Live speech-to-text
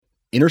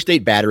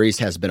Interstate Batteries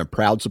has been a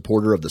proud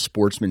supporter of the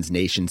Sportsman's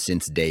Nation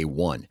since day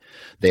one.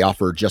 They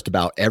offer just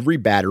about every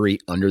battery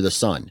under the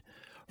sun,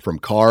 from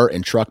car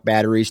and truck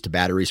batteries to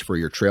batteries for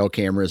your trail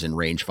cameras and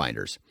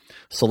rangefinders.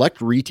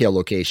 Select retail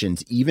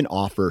locations even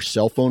offer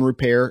cell phone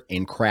repair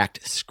and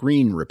cracked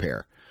screen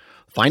repair.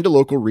 Find a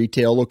local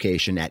retail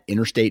location at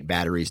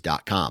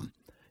interstatebatteries.com.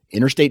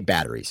 Interstate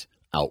Batteries,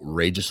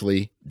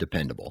 outrageously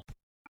dependable.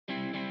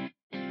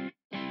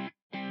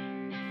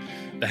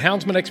 The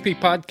Houndsman XP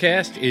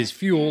podcast is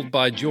fueled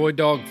by Joy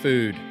Dog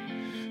Food.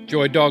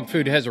 Joy Dog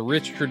Food has a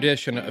rich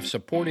tradition of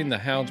supporting the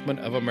Houndsman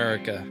of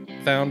America.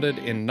 Founded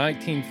in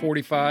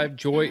 1945,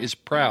 Joy is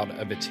proud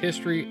of its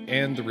history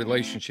and the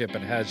relationship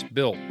it has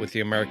built with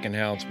the American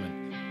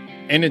Houndsman.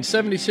 And in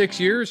 76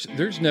 years,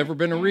 there's never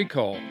been a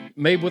recall.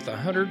 Made with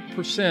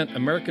 100%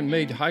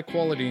 American-made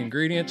high-quality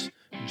ingredients,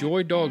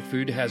 Joy Dog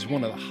Food has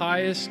one of the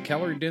highest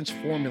calorie-dense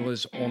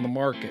formulas on the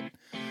market.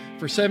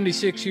 For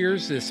 76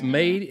 years, this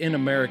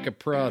made-in-America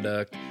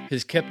product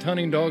has kept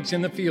hunting dogs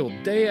in the field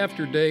day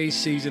after day,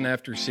 season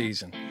after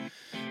season.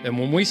 And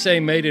when we say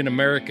made in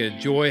America,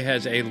 Joy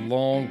has a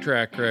long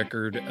track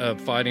record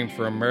of fighting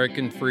for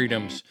American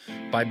freedoms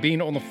by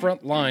being on the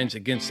front lines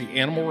against the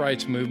animal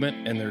rights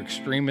movement and their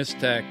extremist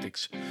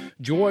tactics.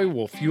 Joy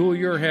will fuel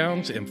your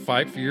hounds and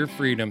fight for your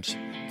freedoms,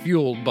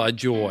 fueled by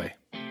Joy.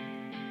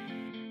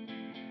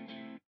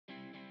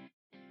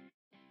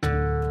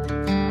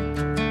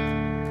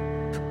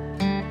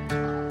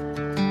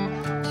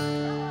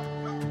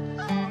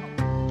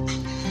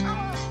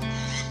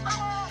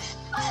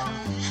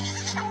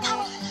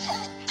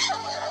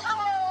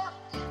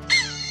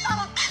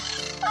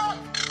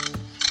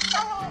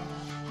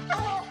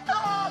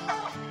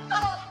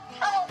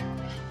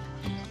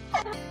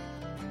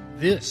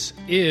 This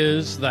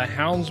is the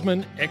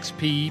Houndsman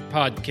XP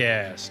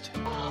podcast.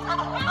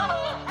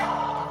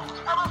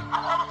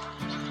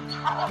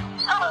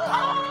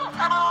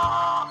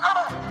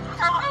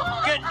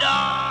 Good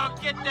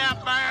dog, get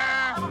that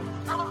bear.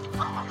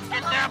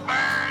 Get that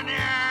bear in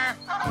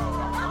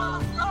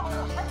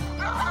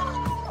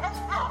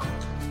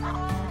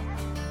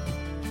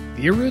here.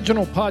 The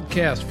original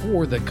podcast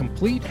for the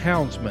complete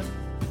Houndsman.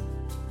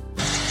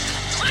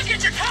 Look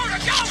at your coat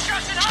and go,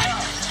 Justin!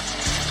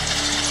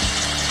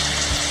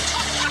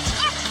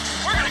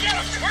 We're gonna get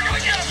him! We're gonna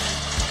get him!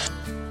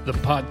 The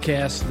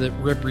podcast that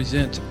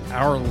represents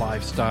our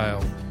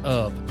lifestyle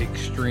of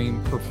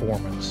extreme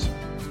performance.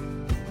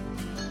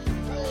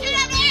 Get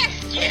him there!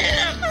 Get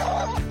him!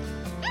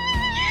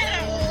 Get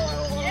him!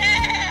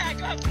 Yeah!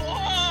 Good boy!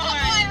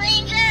 Good boy,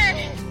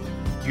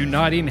 Ranger!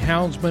 Uniting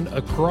houndsmen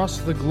across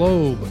the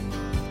globe,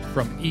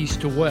 from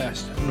east to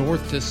west,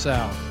 north to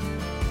south.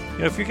 You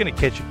know, if you're going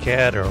to catch a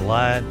cat or a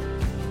lion,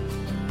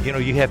 you know,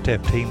 you have to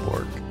have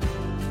teamwork.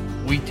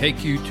 We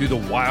take you to the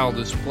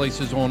wildest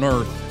places on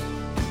earth.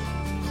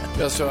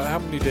 Yeah, so how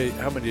many days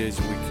a week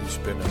can you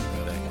spend in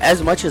the day?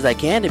 As much as I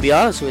can, to be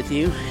honest with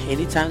you.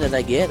 Anytime that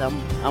I get,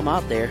 I'm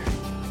out there.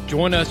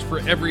 Join us for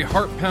every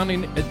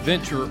heart-pounding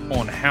adventure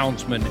on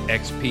Houndsman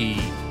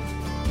XP.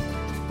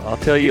 I'll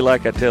tell you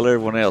like I tell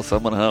everyone else,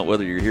 I'm going to hunt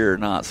whether you're here or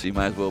not, so you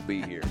might as well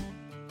be here.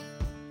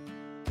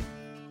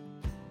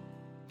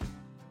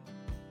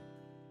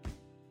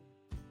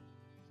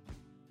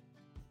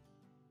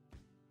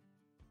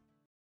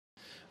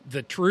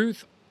 The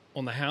truth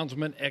on the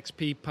Houndsman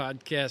XP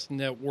podcast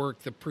network.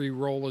 The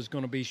pre-roll is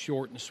going to be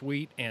short and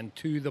sweet and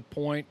to the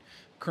point.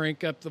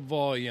 Crank up the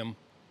volume.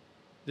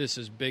 This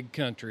is big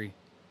country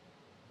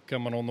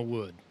coming on the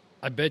wood.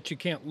 I bet you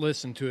can't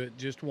listen to it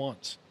just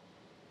once.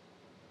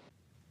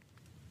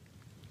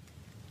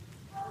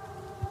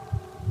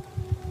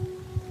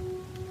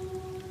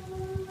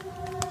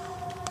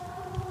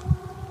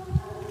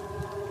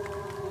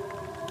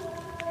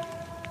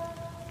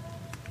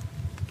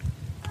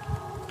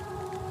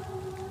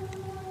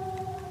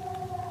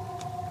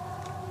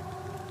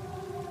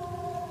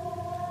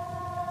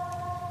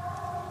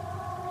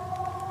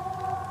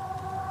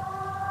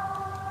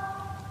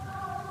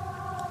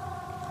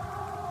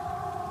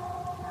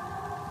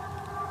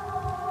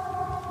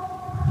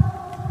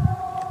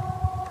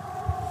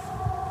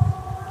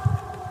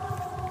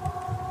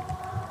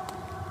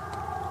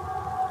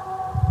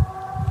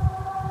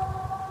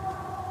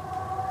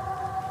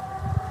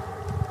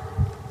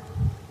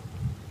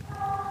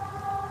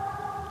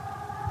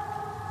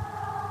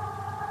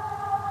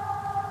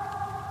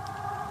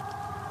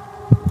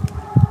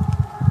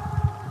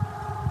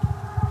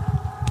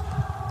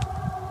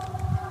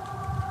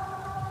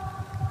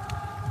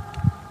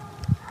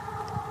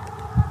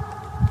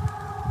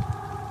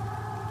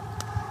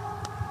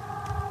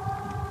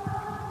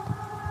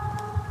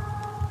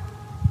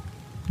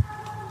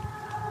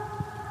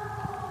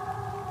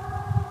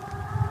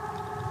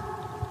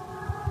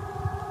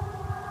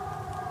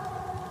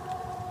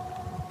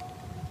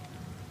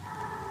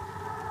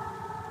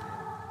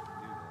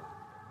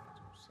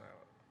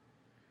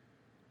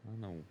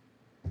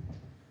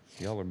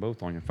 Y'all are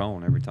both on your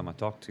phone every time I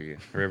talk to you,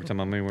 or every time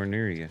I'm anywhere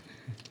near you.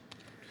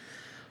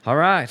 All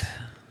right,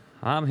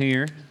 I'm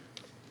here,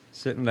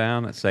 sitting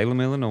down at Salem,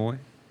 Illinois,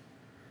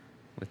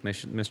 with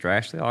Mr.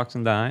 Ashley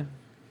Oxendine,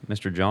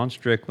 Mr. John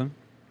Strickland,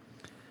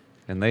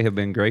 and they have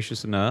been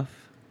gracious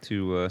enough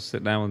to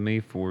sit down with me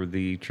for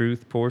the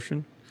truth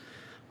portion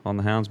on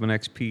the Houndsman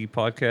XP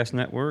podcast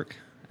network.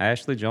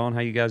 Ashley, John,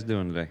 how you guys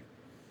doing today?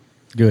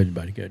 Good,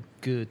 buddy. Good.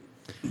 Good.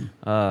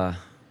 Well,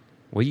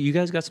 you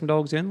guys got some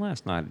dogs in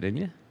last night, didn't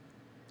you?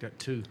 Got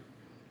 2.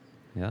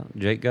 Yeah,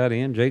 Jake got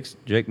in.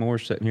 Jake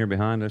Moore's sitting here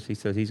behind us. He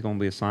says he's going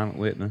to be a silent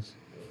witness,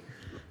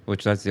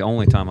 which that's the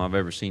only time I've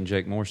ever seen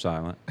Jake Moore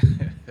silent.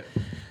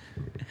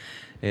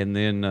 And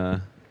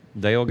then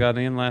Dale got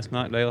in last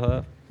night, Dale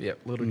Huff. Yep,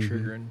 Little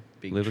Trigger and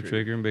Big Little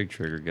Trigger and Big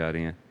Trigger got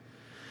in.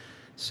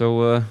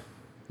 So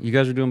you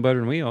guys are doing better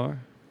than we are.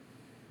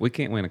 We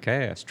can't win a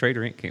cast.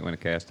 Trader Inc. can't win a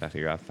cast out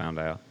here, I found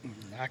out.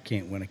 I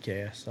can't win a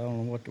cast. I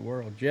don't know what the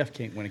world. Jeff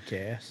can't win a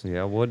cast.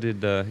 Yeah, what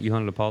did you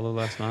hunted Apollo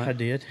last night? I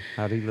did.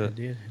 How'd he look? I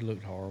did. He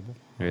looked horrible.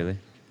 Really?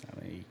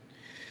 I mean, he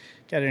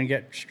got in and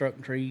got struck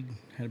and treed.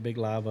 Had a big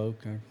live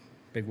oak, a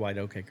big white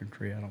oak acorn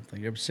tree. I don't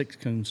think there was 6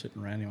 coons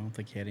sitting around him. I don't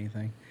think he had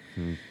anything.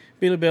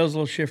 Billy Bell's a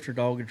little shifter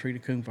dog and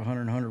treated a coon for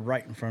 100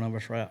 right in front of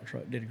us.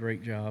 Right, did a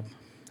great job.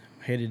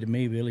 Headed to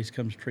me. Billy's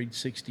comes treat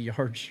 60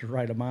 yards to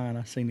right of mine.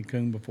 I seen the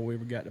coon before we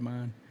ever got to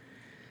mine.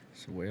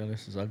 So well,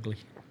 this is ugly.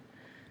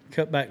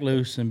 Cut back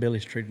loose, and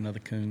Billy's treated another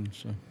coon.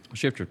 So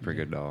Shifter's a pretty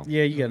good dog.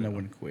 yeah, you got to know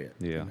when to quit.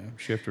 Yeah, You know.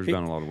 Shifter's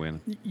done a lot of winning.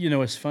 You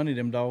know, it's funny,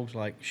 them dogs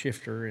like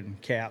Shifter and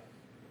Cap,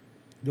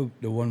 the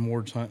one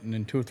Ward's hunting,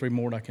 and 2 or 3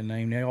 more I can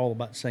name, they're all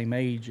about the same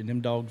age, and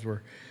them dogs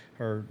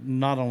are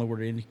not only were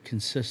they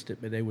inconsistent,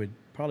 but they would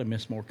probably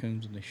miss more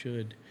coons than they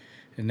should.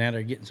 And now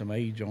they're getting some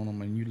age on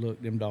them, and you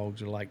look, them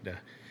dogs are like the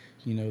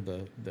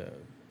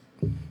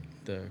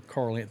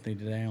Carl Anthony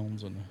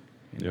Downs and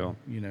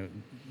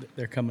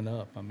they're coming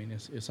up. I mean,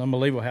 it's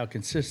unbelievable how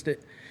consistent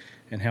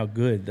and how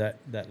good that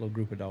little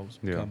group of dogs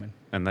are becoming.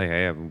 And they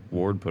have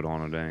Ward put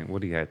on a dang.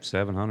 What he had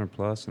 700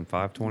 plus and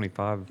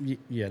 525.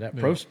 Yeah, that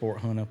pro sport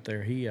hunt up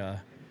there. He,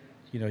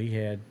 he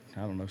had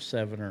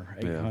 700 or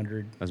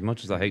 800. Yeah. As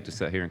much as I hate to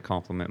sit here and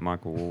compliment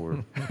Michael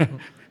Ward,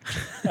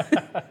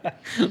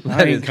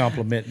 I ain't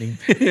complimenting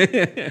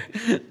him.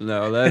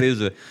 No, that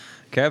is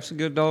Cap's a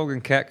good dog,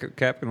 and Cap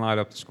can light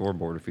up the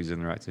scoreboard if he's in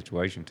the right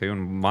situation, too.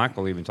 And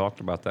Michael even talked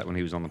about that when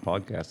he was on the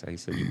podcast. He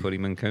said you put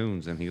him in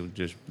coons, and he'll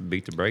just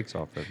beat the brakes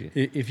off of you.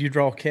 If you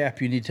draw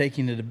Cap, you need to take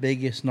him to the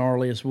biggest,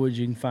 gnarliest woods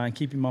you can find.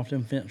 Keep him off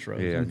them fence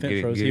roads. Yeah, them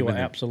fence roads, he will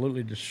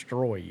absolutely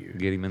destroy you.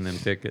 Get him in them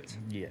tickets.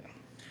 Yeah.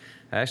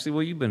 Ashley,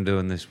 what you been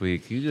doing this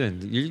week?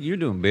 You're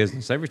doing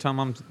business. Every time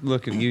I'm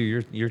looking at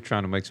you, you're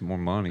trying to make some more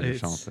money or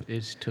something.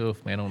 It's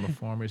tough, man. On the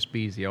farm, it's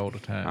busy all the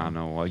time. I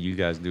know. Well, you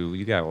guys do.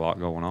 You got a lot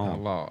going on.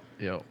 A lot.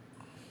 Yep.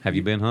 Have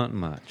you been hunting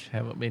much?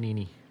 Haven't been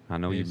any. I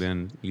know you've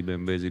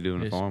been busy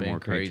doing the farm work. It's been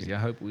crazy. I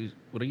hope with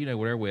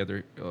our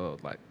weather,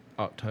 like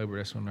October,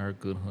 that's when our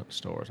good hunt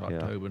starts.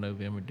 October,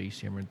 November,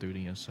 December, and through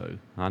the end. So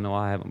I know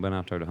I haven't been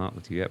out there to hunt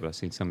with you yet, but I've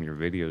seen some of your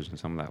videos and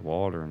some of that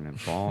water and them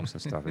swamps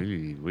and stuff.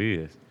 Ooh,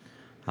 whiz.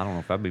 I don't know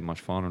if that'd be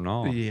much fun or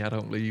not. Yeah, I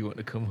don't believe you want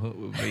to come hunt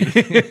with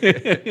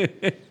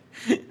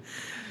me.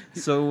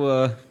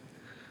 So,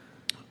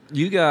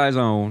 you guys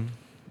own,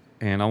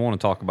 and I want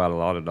to talk about a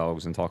lot of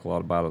dogs and talk a lot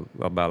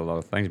about a lot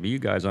of things, but you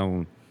guys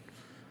own,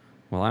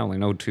 well, I only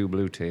know 2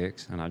 blue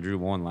ticks, and I drew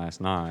one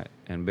last night,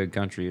 and Big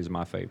Country is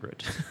my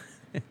favorite.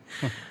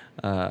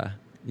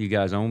 You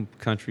guys own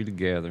Country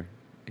together,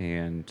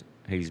 and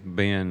he's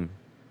been...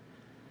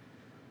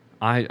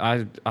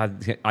 I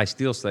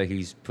still say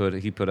he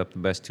put up the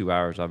best 2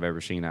 hours I've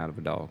ever seen out of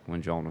a dog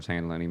when John was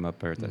handling him up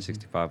there at that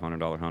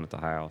 $6,500 hunt at the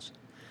house.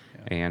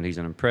 Yeah. And he's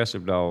an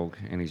impressive dog,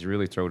 and he's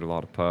really throwed a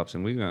lot of pups.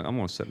 And I'm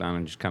gonna sit down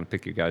and just kind of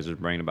pick your guys'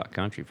 brain about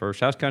Country first.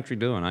 How's Country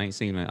doing? I ain't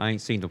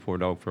seen the poor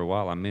dog for a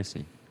while. I miss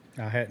him.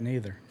 I hadn't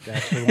either.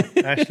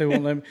 Ashley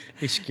won't let me.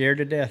 He's scared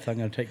to death. I'm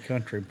going to take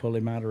Country and pull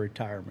him out of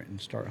retirement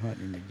and start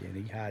hunting him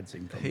again. He hides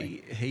him from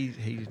me.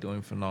 He's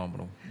doing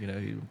phenomenal. You know,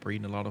 he's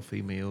breeding a lot of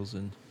females,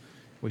 and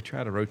we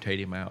try to rotate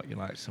him out. You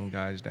know, like some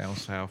guys down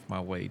south my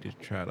way to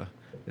try to,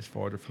 it's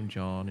farther from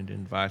John, and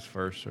then vice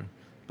versa.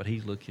 But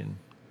he's looking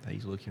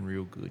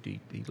real good. He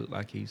looked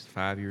like he's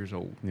 5 years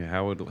old. Yeah,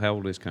 how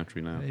old is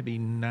Country now? Maybe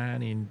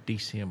 9 in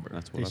December.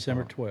 That's what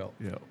December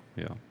 12th.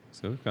 Yeah.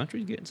 So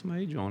Country's getting some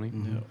age on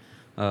him.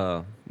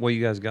 Yeah. What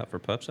you guys got for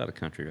pups out of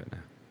Country right now?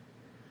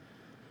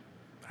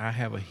 I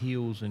have a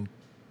Hills and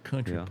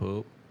Country Yeah.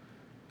 pup.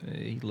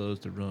 He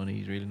loves to run.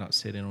 He's really not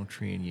set in on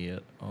trend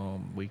yet.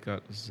 We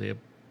got Zeb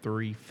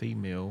 3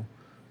 female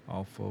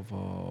off of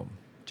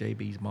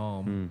JB's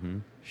mom. Mm-hmm.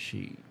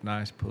 She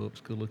nice pups,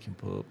 good looking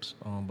pups.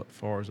 But as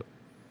far as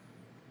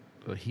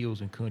the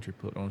Hills and Country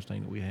pup, the only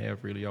thing that we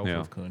have really off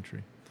of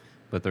Country.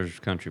 But there's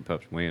Country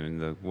pups winning.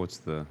 What's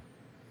the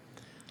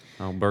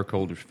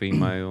Burkholder's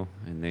female,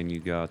 and then you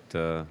got.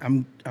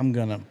 I'm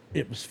gonna.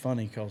 It was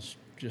funny because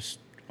just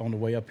on the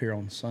way up here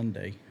on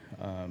Sunday,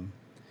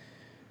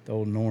 the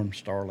old Norm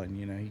Starling,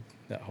 you know,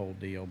 that whole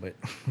deal. But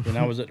when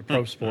I was at the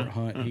pro sport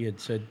hunt, he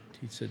said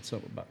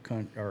something about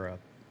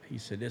he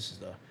said this is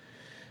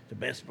the the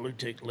best blue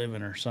tick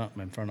living or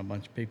something in front of a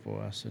bunch of people.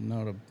 I said,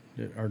 no,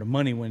 or the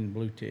money-winning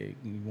blue tick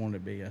you want to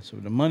be. I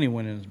said, the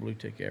money-winningest blue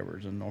tick ever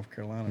is in North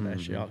Carolina at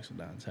Ashley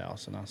Oxidine's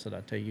house. And I said, I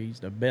tell you, he's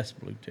the best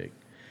blue tick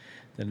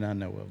that I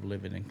know of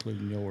living,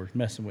 including yours,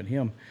 messing with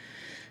him.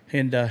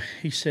 And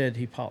he said,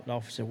 he popped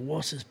off and said, well,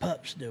 what's his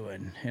pups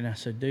doing? And I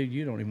said, dude,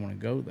 you don't even want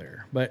to go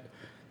there. But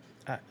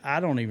I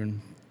don't even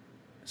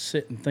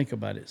sit and think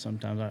about it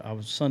sometimes. I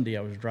was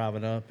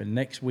driving up, and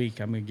next week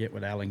I'm going to get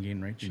with Alan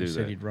Gingrich. He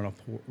said he'd run a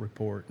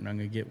report, and I'm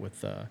going to get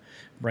with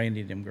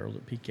Brandy and them girls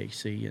at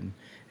PKC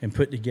and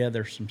put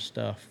together some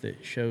stuff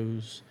that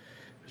shows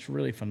it's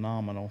really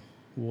phenomenal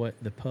what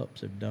the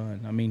pups have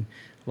done. I mean,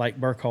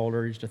 like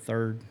Burkhalter, he's the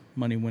third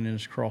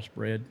money-winningest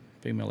crossbred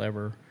female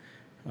ever.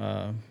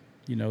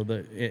 You know,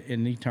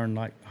 and he turned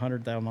like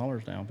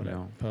 $100,000 down for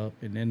that pup.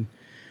 And then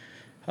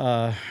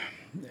a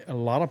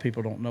lot of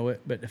people don't know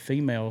it, but the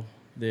female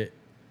that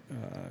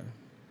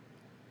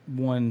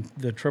won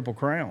the Triple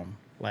Crown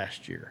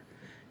last year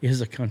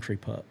is a country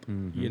pup,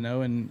 you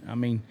know, and I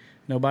mean,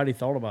 nobody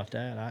thought about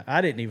that.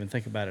 I didn't even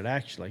think about it,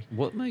 actually.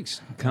 What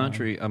makes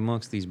country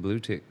amongst these blue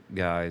tick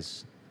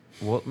guys,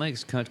 what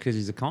makes country, because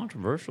he's a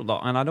controversial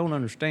dog, and I don't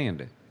understand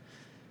it,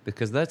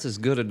 because that's as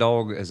good a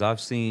dog as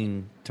I've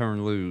seen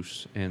turn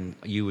loose, and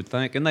you would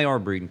think, and they are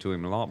breeding to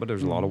him a lot, but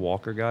there's a lot of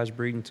Walker guys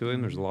breeding to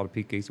him. There's a lot of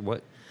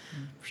PKs.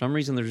 For some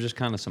reason, there's just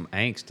kind of some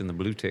angst in the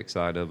blue tick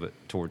side of it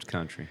towards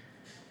country.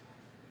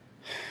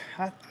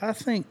 I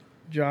think,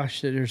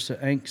 Josh, that there's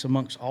angst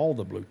amongst all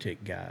the blue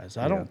tick guys.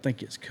 I don't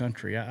think it's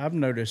country. I've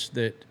noticed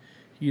that,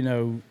 you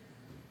know,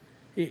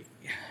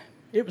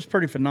 it was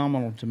pretty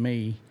phenomenal to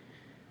me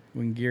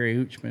when Gary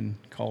Houndsman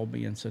called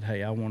me and said,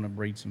 hey, I want to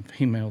breed some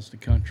females to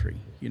country.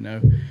 You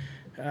know,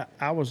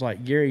 I was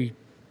like, Gary,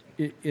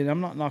 and I'm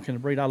not knocking the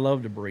breed. I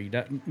love to breed.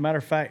 Matter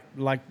of fact,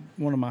 like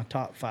one of my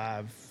top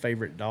 5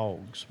 favorite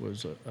dogs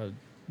was a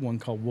one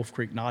called Wolf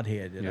Creek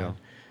Nodhead that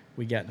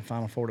we got in the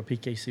Final Four to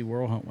PKC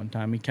World Hunt one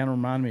time. He kind of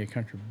reminded me of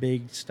country,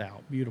 big,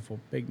 stout, beautiful,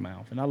 big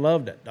mouth. And I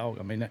loved that dog.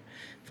 I mean, that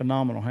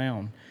phenomenal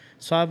hound.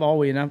 So I've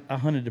always, and I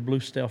hunted the blue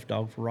stealth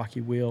dog for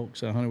Rocky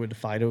Wilkes. I hunted with the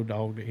Fido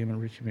dog to him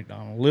and Richie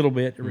McDonald, a little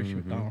bit to Richie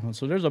McDonald.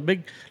 So there's a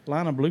big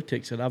line of blue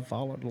ticks that I've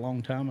followed a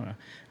long time, and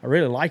I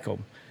really like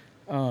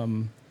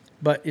them.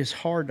 But it's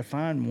hard to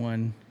find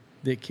one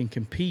that can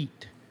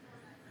compete.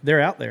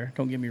 They're out there,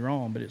 don't get me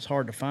wrong, but it's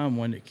hard to find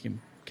one that can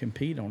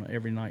compete on an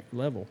every night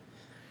level.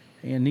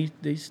 And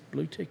these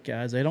blue tick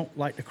guys, they don't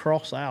like to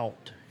cross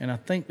out. And I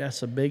think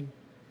that's a big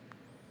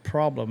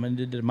problem in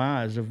the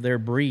demise of their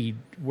breed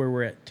where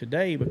we're at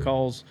today,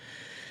 because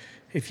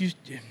I'm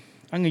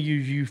going to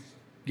use you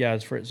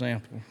guys for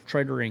example.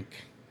 Trader Inc.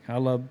 I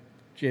love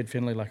Jed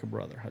Finley like a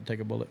brother. I'd take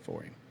a bullet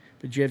for him.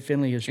 But Jed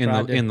Finley has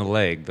tried in the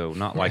leg, though,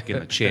 not like in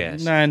the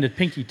chest. No, in the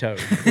pinky toe,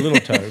 little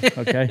toe,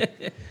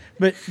 okay?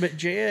 But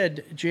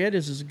Jed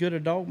is as good a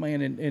dog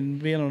man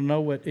and being able to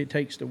know what it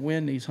takes to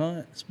win these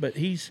hunts. But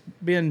he's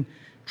been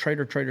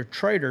trader,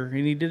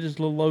 and he did his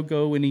little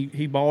logo, and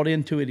he bought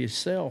into it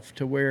himself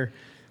to where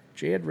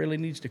Jed really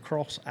needs to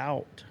cross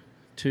out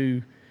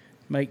to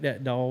make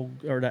that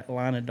dog or that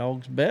line of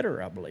dogs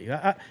better, I believe.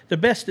 The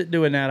best at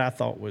doing that, I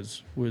thought,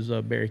 was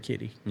Barry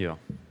Kitty. Yeah.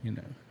 You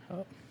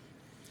know,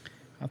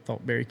 I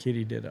thought Barry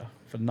Kitty did a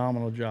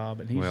phenomenal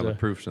job. And he's the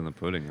proof's in the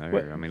pudding there.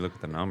 Well, I mean, look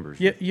at the numbers.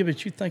 Yeah,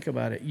 but you think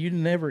about it. You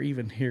never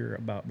even hear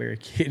about Barry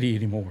Kitty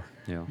anymore.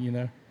 Yeah. You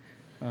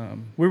know?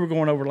 We were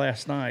going over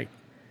last night,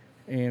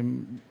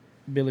 and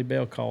Billy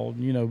Bell called.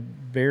 You know,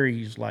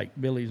 Barry's like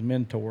Billy's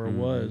mentor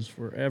was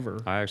forever.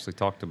 I actually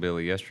talked to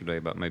Billy yesterday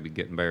about maybe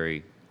getting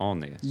Barry on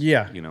this.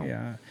 Yeah. You know.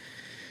 Yeah.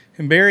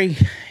 And Barry,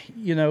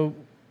 you know,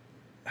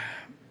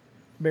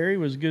 Barry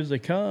was as good as they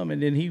come,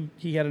 and then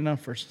he had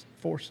enough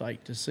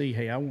foresight to see,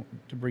 hey, I want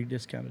to breed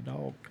this kind of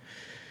dog.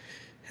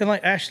 And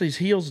like Ashley's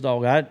Heels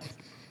dog,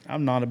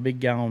 I'm not a big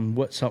guy on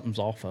what something's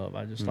off of.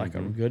 I just like a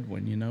good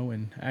one, you know.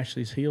 And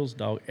Ashley's Heels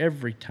dog,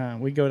 every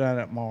time we go down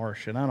that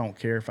marsh, and I don't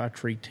care if I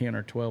tree 10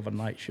 or 12 a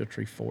night, she'll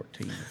tree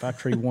 14. If I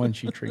tree 1,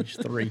 she trees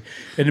 3.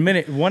 In a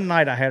minute, one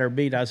night I had her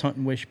beat. I was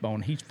hunting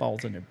Wishbone. He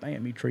falls in there,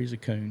 bam, he trees a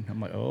coon.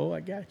 I'm like, oh, I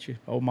got you.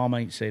 Oh, Mama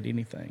ain't said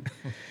anything.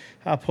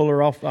 I pull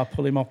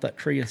him off that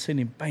tree and send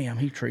him, bam,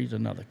 he trees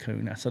another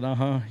coon. I said,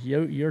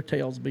 your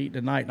tail's beat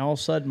tonight. And all of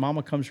a sudden,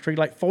 Mama comes tree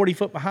like 40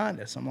 foot behind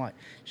us. I'm like,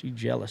 she's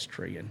jealous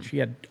treeing. She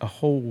had a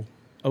whole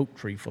oak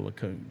tree full of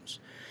coons.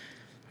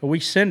 Well,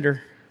 we send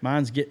her.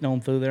 Mine's getting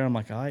on through there. I'm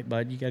like, all right,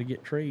 bud, you got to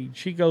get treed.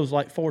 She goes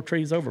like 4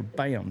 trees over,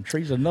 bam,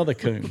 trees another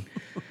coon.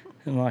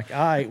 And I'm like, all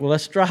right, well,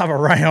 let's drive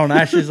around.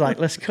 Ashley's like,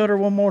 let's cut her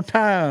one more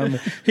time.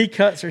 He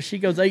cuts her. She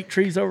goes 8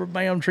 trees over,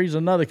 bam, trees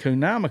another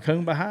coon. Now I'm a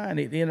coon behind.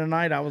 At the end of the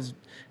night, I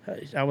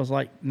was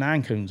like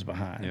 9 coons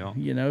behind,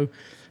 you know.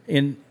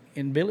 And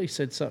Billy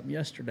said something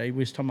yesterday. We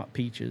was talking about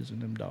Peaches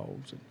and them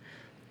dogs.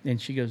 And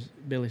she goes,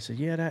 Billy said,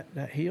 yeah,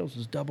 that Heels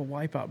is double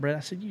wipeout bred. I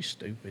said, you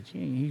stupid.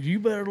 You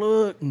better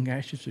look. And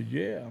Ashley said,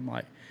 yeah. I'm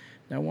like,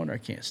 no wonder I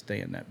can't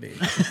stand that big.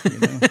 You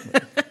know?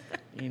 But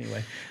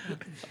anyway.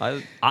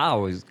 I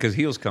always, because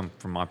Heels come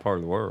from my part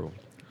of the world.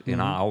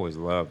 and I always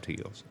loved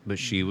heels. But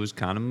she was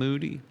kind of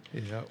moody.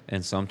 Yep.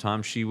 And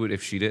sometimes she would,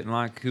 if she didn't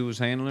like who was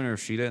handling her,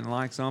 if she didn't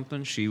like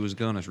something, she was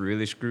gonna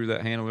really screw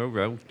that handler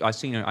over. I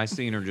seen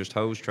her just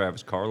hose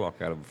Travis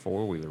Carlock out of a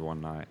 4-wheeler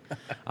one night.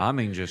 I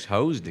mean, just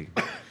hosed him.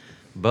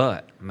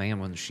 But man,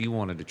 when she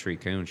wanted to tree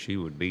coon, she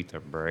would beat the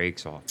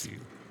brakes off you.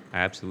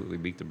 Absolutely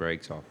beat the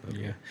brakes off of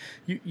you.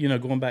 You know,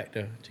 going back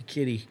to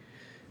Kitty,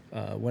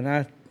 when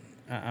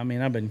I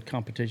mean, I've been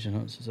competition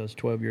hunting since I was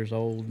 12 years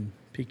old and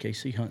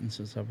PKC hunting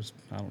since I was,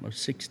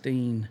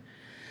 16.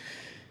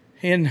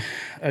 And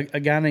a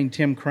guy named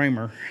Tim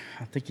Kramer,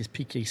 I think his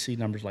PKC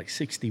number's like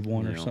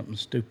 61 or something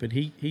stupid.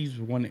 He's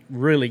the one that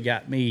really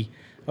got me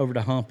over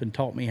the hump and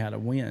taught me how to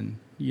win,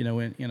 you know,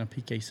 in a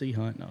PKC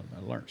hunt. And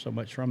I learned so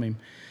much from him.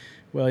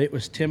 Well, it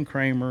was Tim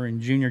Kramer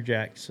and Junior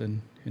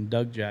Jackson and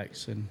Doug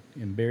Jackson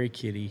and Barry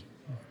Kitty.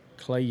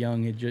 Clay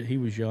Young, he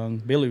was young.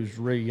 Billy was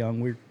really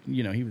young.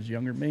 He was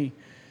younger than me.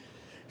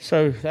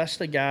 So that's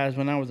the guys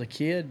when I was a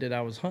kid that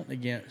I was hunting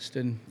against.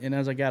 And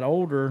as I got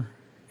older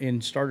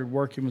and started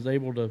working, was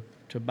able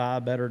to buy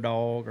a better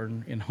dog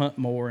and hunt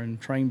more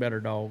and train better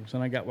dogs.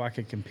 And I got where I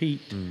could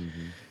compete.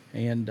 Mm-hmm.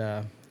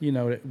 And,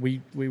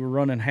 we were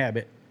running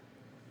Habit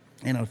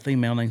and a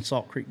female named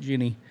Salt Creek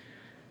Jenny.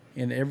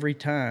 And every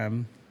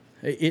time,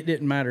 it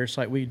didn't matter. It's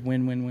like we'd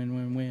win.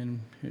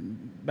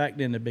 And back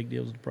then, the big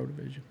deal was the Pro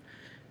Division.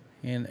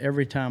 And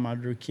every time I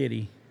drew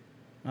Kitty,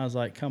 I was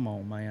like, come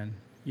on, man.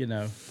 You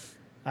know,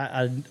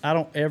 I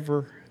don't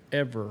ever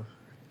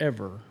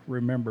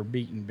remember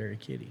beating Barry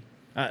Kitty.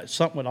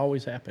 Something would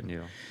always happen.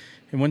 Yeah.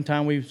 And one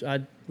time we was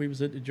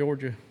at the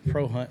Georgia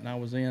Pro Hunt, and I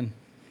was in,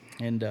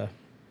 and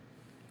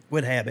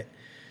with Habit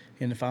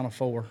in the Final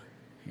Four,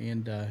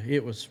 and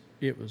it was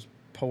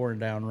pouring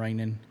down,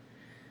 raining,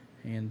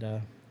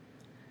 and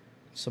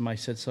somebody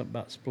said something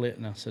about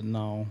splitting. I said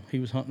no. He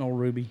was hunting old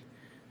Ruby.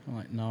 I'm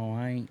like, no,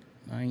 I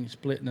ain't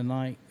splitting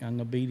tonight. I'm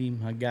gonna beat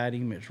him. I got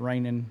him. It's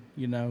raining,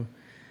 you know.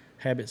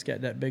 Habit's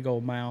got that big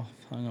old mouth.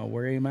 I'm gonna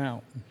wear him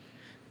out.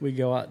 We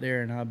go out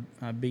there, and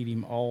I beat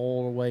him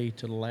all the way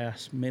to the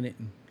last minute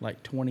in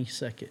like 20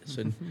 seconds.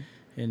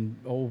 And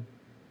old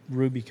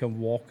Ruby come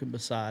walking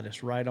beside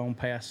us right on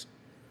past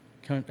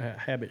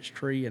Habit's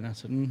tree. And I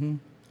said,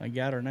 I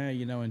got her now,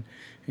 you know. And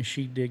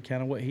she did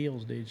kind of what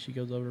Heels did. She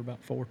goes over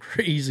about 4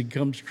 trees and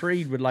comes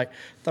treed with like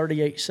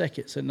 38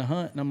 seconds in the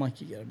hunt. And I'm like,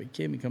 you got to be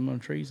kidding me, coming on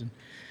trees. And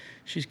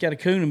she's got a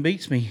coon and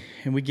beats me.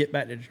 And we get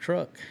back to the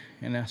truck.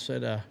 And I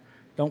said,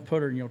 don't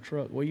put her in your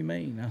truck. What do you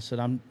mean? I said,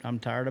 I'm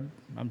tired of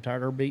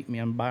her beating me.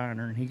 I'm buying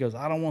her. And he goes,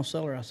 I don't want to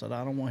sell her. I said,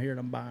 I don't want to hear it.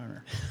 I'm buying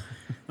her.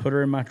 Put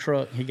her in my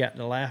truck. He got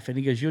to laughing.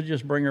 He goes, you'll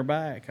just bring her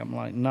back. I'm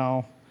like,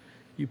 no,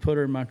 you put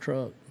her in my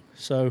truck.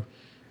 So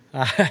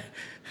I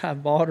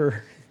bought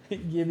her,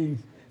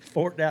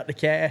 forked out the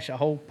cash, a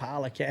whole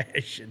pile of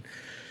cash. And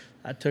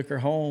I took her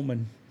home,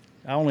 and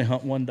I only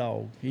hunt one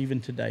dog. Even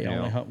today, I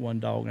only hunt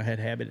one dog. I had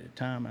Habit at the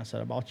time. I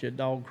said, I bought you a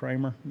dog,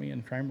 Kramer. Me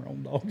and Kramer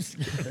own dogs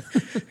together.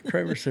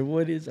 Kramer said,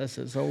 what is it? I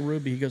said, it's old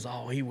Ruby. He goes,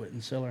 oh, he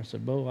wouldn't sell her. I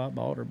said, boy, I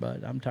bought her,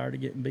 but I'm tired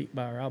of getting beat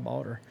by her. I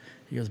bought her.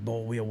 He goes,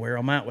 boy, we'll wear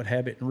them out with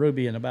Habit and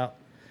Ruby. And about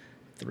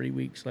 3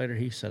 weeks later,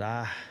 he said,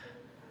 I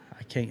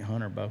can't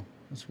hunt her, Bo.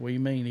 I said, what do you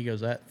mean? He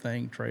goes, that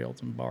thing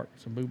trails and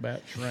barks and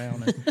boo-baps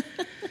around. And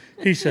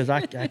he says,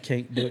 I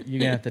can't do it. You're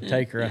going to have to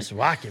take her. I said,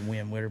 well, I can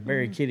win with her.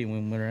 Barry Kitty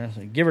win with her. I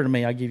said, give her to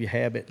me. I'll give you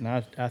Habit. And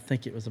I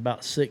think it was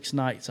about 6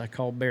 nights. I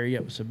called Barry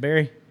up and said,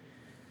 Barry,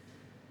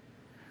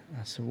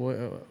 I said,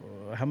 well,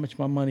 how much of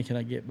my money can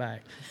I get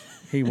back?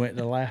 He went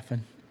to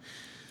laughing.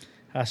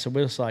 I said,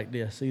 well, it's like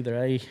this. Either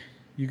A,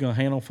 you're going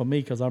to handle for me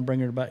because I'm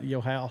bringing her back to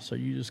your house, or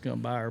you just going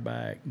to buy her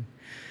back. And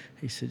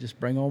he said, just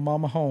bring old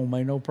mama home.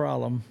 Ain't no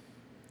problem.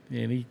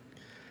 And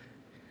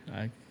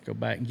I go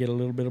back and get a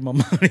little bit of my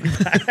money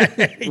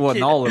back. It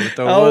wasn't all of it,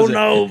 though, was it?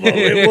 Oh, no.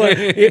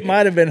 It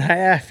might have been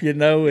half, you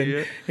know.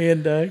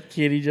 And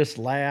Kitty just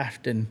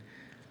laughed. And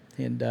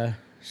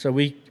so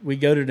we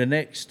go to the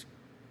next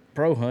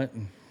pro hunt,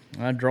 and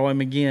I draw him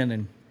again,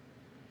 and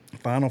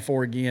Final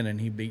Four again, and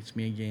he beats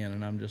me again.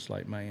 And I'm just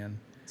like, man.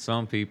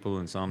 Some people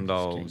and some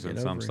dogs and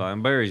some style.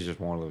 And Barry's just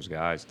one of those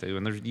guys, too.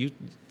 And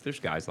there's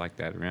guys like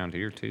that around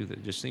here, too,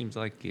 that just seems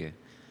like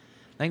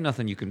ain't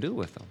nothing you can do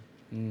with them.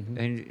 Mm-hmm.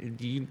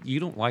 And you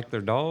don't like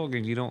their dog,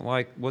 and you don't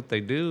like what they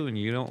do, and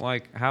you don't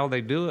like how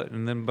they do it,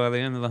 and then by the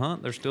end of the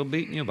hunt, they're still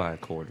beating you by a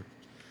quarter.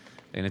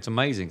 And it's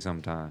amazing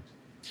sometimes.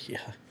 Yeah.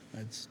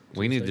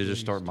 We need to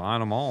just start buying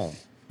them all.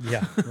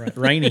 Yeah, right.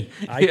 Rainy,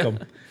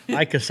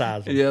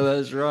 Icosize them. Yeah,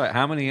 that's right.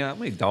 How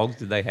many dogs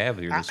did they have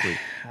here this week?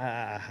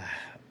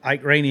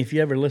 Ike Rainey, if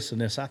you ever listen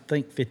to this, I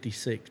think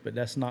 56, but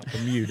that's not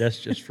from you. That's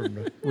just from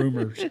the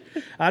rumors.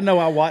 I know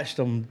I watched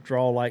them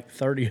draw like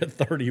 30 or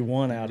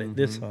 31 out at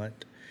this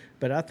hunt,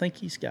 but I think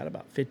he's got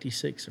about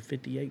 56 or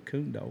 58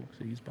 coon dogs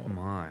he's bought.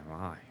 My.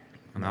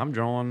 And I've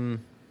drawn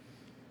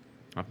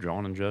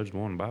and judged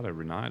one about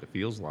every night, it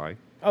feels like.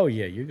 Oh,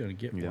 yeah, you're going to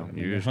get one.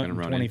 You're just going to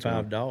run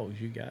 25 dogs,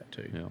 you got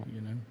to,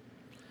 you know.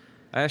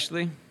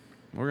 Ashley,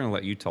 we're going to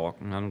let you talk.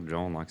 I know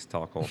John likes to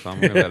talk all the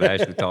time. We're going to let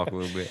Ashley talk a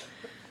little bit.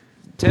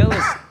 Tell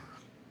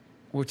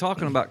we're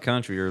talking about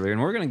country earlier,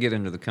 and we're going to get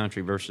into the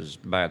country versus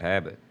bad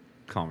habit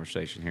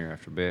conversation here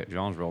after a bit.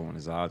 John's rolling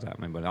his eyes at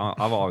me, but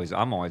I'm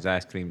always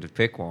asking him to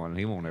pick one, and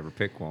he won't ever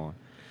pick one.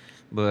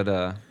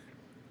 But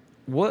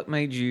what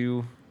made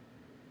you?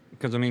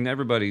 Because I mean,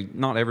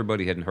 not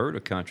everybody hadn't heard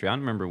of country. I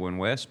remember when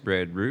Wes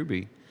bred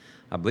Ruby.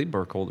 I believe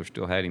Burkholder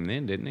still had him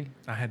then, didn't he?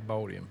 I had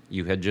bought him.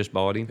 You had just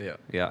bought him? Yeah.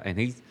 Yeah,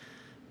 and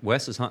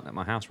Wes is hunting at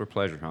my house. We're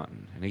pleasure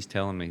hunting, and he's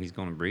telling me he's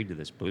going to breed to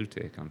this blue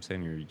tick. I'm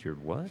saying, you're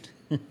what?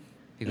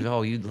 He goes,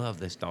 oh, you'd love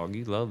this dog.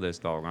 You love this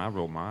dog. And I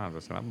rolled my eyes. I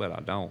said, I bet I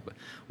don't. But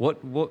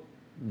what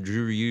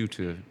drew you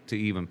to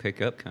even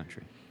pick up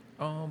country?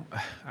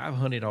 I've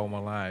hunted all my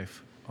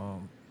life,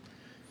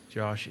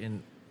 Josh,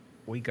 and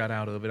we got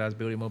out of it. I was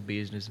building my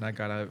business, and I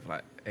got out of it for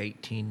like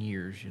 18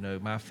 years. You know,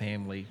 my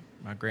family,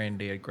 my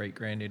granddad,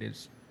 great-granddad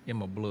is in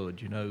my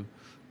blood, you know,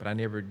 but I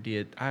never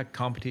did. I had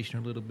competition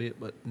a little bit,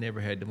 but never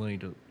had the money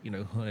to, you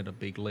know, hunt at a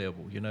big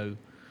level, you know.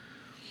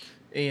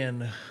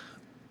 And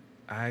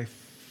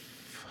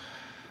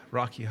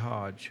Rocky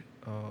Hodge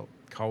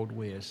called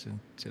Wes and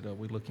said,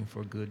 we're looking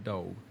for a good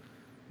dog.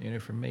 You know,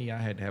 for me, I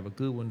had to have a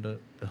good one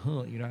to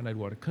hunt. You know, I knew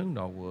what a coon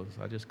dog was.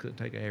 I just couldn't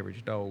take an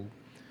average dog.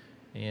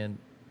 And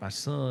my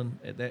son,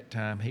 at that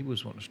time, he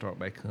was wanting to start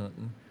back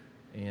hunting,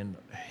 and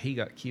he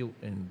got killed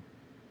in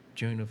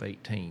June of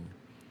 18.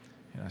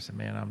 And I said,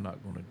 man, I'm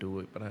not going to do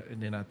it.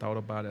 And then I thought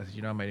about it. I said,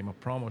 you know, I made him a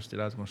promise that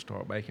I was going to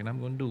start back, and I'm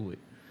going to do it.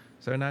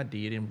 So, and I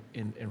did.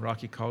 And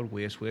Rocky called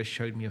Wes. Wes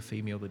showed me a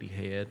female that he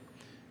had.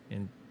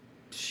 And,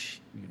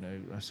 you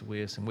know, I said,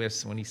 Wes. And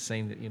Wes, when he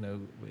seen that, you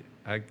know,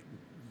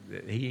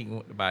 he ain't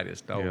want to buy this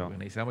dog. Yeah.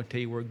 And he said, I'm going to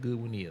tell you where a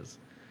good one is.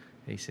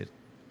 He said,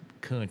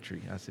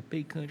 country. I said,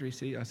 big country.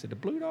 I said, the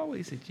blue dog?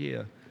 He said,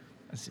 yeah.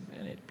 I said,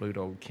 man, that blue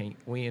dog can't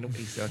win.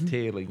 He said, I'm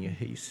telling you.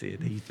 He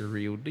said, he's the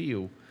real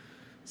deal.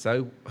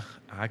 So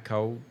I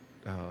called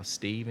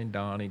Steve and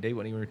Donnie. They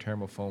wouldn't even return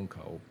my phone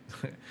call.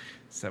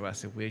 So I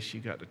said, Wes,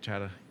 you got to try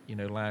to, you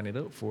know, line it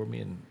up for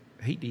me. And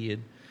he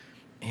did.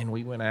 And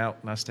we went out,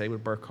 and I stayed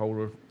with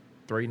Burkholder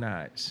 3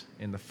 nights.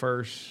 In the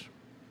first,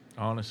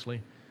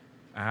 honestly,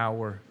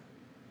 hour,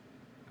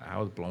 I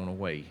was blown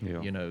away,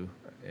 you know.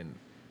 And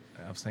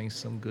I've seen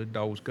some good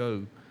dogs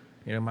go.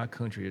 You know, my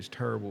country is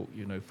terrible,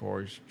 you know, as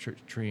far as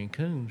tree and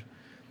coons.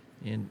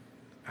 And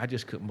I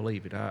just couldn't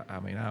believe it. I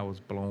mean, I was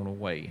blown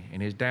away.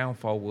 And his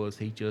downfall was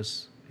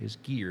his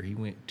gear. He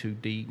went too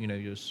deep, you know,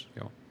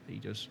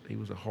 he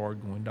was a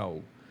hard-going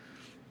dog.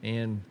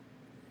 And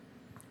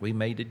we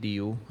made a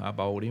deal. I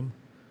bought him.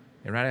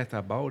 And right after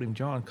I bought him,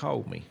 John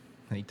called me.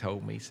 And he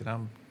told me, he said,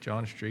 I'm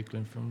John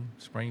Strickland from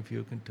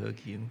Springfield,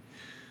 Kentucky, and,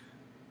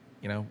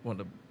 you know, want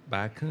to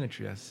buy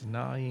country. I said,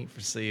 no, he ain't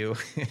for sale.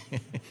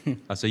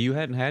 I said, you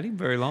hadn't had him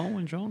very long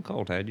when John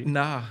called, had you?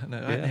 No, I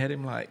hadn't had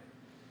him like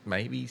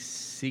maybe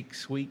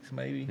 6 weeks,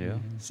 maybe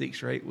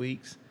 6 or 8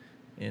 weeks.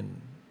 And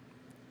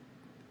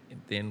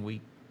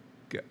then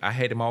I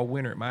had him all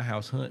winter at my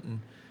house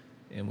hunting,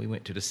 and we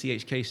went to the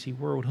CHKC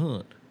World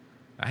Hunt.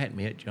 I hadn't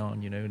met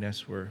John, you know, and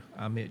that's where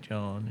I met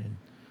John.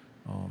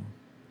 And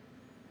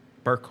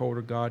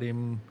Burkholder got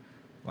him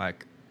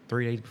like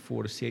 3 days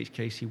before the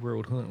CHKC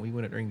World Hunt. We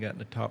went up there and got in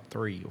the top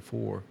 3 or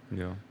 4.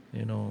 Yeah.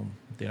 You know,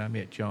 then I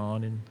met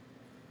John,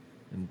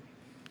 and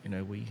you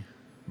know, we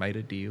made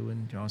a deal.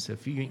 And John said,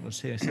 if you ain't going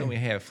to sell me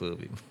half of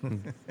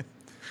him.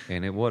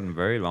 And it wasn't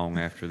very long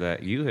after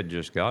that. You had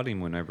just got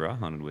him whenever I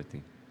hunted with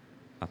him.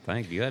 I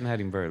think you hadn't had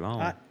him very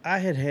long. I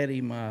had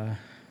him.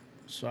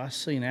 So I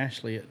seen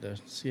Ashley at the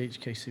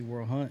CHKC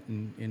World Hunt,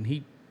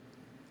 and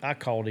I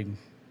called him.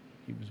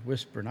 He was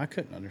whispering. I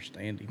couldn't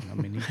understand him. I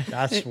mean,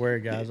 I swear,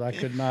 guys, I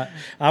could not.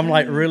 I'm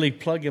like really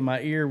plugging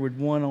my ear with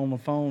one on the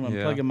phone. I'm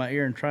plugging my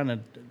ear and trying to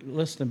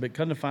listen, but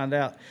come to find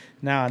out,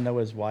 now I know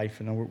his wife,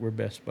 and we're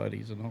best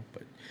buddies and all.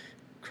 But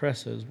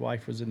Cressa, his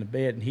wife, was in the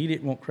bed, and he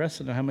didn't want Cressa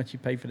to know how much he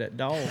paid for that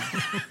dog,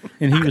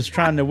 and he was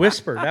trying to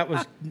whisper.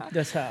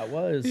 That's how it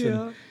was.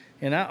 Yeah.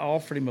 And I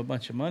offered him a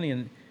bunch of money,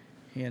 and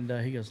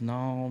he goes,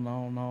 no,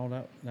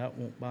 that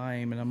won't buy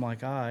him. And I'm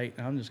like, all right,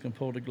 I'm just going to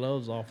pull the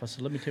gloves off. I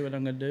said, let me tell you what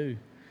I'm going to do.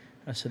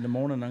 I said, in the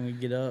morning, I'm going to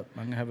get up.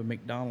 I'm going to have a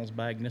McDonald's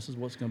bag, and this is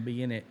what's going to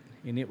be in it.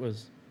 And it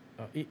was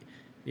a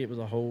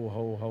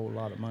whole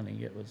lot of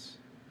money. It was,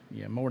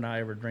 more than I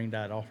ever dreamed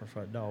I'd offer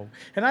for a dog.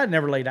 And I'd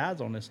never laid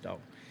eyes on this dog.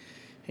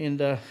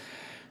 And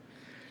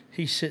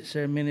he sits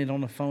there a minute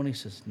on the phone. He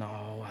says,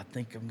 no, I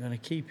think I'm going to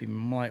keep him.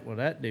 I'm like, well,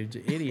 that dude's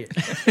an idiot.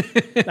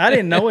 I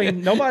didn't know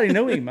him. Nobody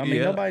knew him. I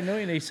mean, nobody knew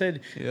him. He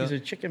said he's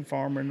a chicken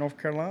farmer in North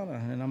Carolina.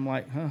 And I'm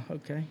like,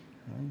 okay,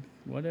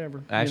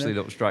 whatever. Ashley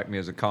don't strike me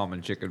as a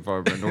common chicken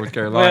farmer in North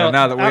Carolina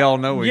now that we all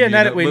know him. Yeah,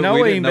 now that we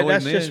know him, but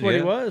that's him just then, what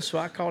he was. So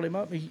I called him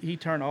up. He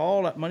turned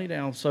all that money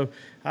down. So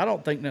I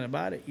don't think nothing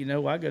about it. I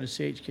go to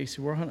CHKC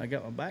World Hunt. I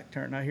got my back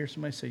turned, and I hear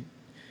somebody say,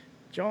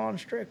 John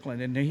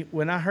Strickland. And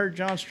when I heard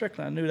John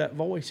Strickland, I knew that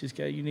voice. He's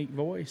got a unique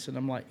voice. And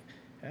I'm like,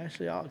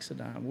 Ashley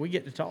Oxidine. We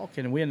get to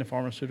talking, and we're in the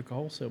pharmaceutical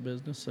wholesale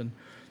business. And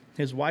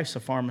his wife's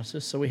a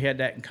pharmacist, so we had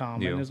that in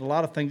common. Yeah. There's a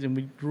lot of things, and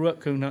we grew up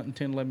coon hunting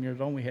 10, 11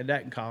 years old. We had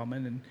that in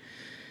common.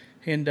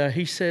 And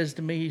he says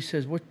to me,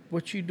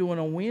 what you doing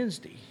on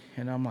Wednesday?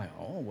 And I'm like,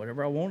 oh,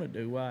 whatever I want to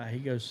do. Why? He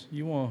goes,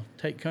 you want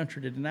to take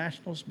Country to the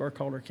Nationals?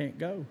 Burkholder can't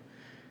go.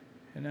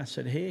 And I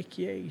said, heck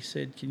yeah. He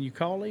said, can you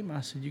call him?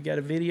 I said, you got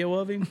a video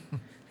of him?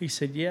 He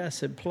said, yeah. I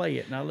said, play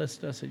it. And I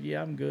listened. I said,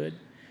 yeah, I'm good.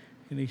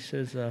 And he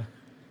says, well,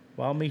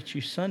 I'll meet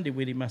you Sunday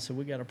with him. I said,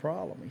 we got a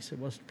problem. He said,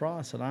 what's the problem?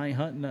 I said, I ain't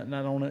hunting nothing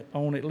I don't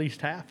own at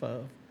least half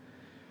of.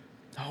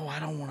 Oh, I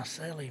don't want to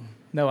sell him.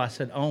 No, I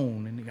said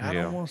own. And he goes, I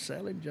don't want to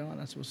sell him, John.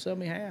 I said, well, sell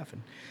me half.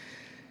 And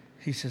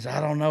he says,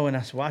 I don't know. And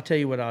I said, well, I'll tell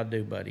you what I'll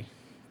do, buddy.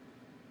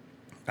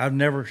 I've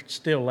never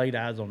still laid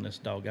eyes on this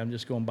dog. I'm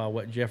just going by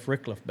what Jeff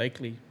Rickliff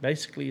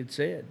basically had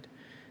said.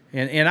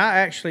 And I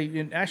actually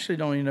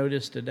don't even know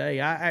this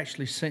today. I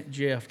actually sent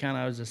Jeff kind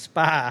of as a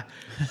spy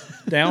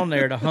down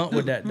there to hunt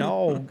with that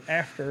dog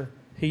after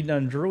he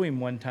done drew him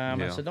one time.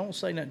 Yeah. I said, don't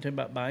say nothing to him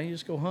about buying. You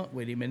just go hunt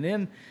with him. And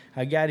then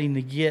I got him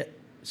to get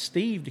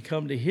Steve to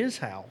come to his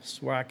house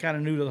where I kind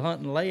of knew the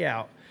hunting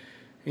layout.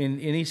 And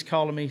he's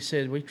calling me. He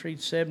said, we treat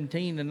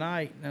 17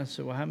 tonight. And I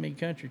said, well, how many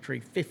country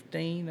treat?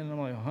 15? And I'm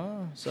like,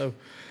 huh? So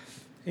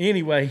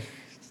anyway,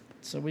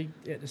 so we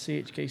at the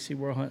CHKC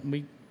World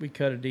Hunting, we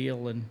cut a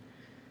deal. And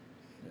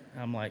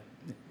I'm like,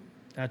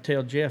 I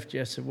tell Jeff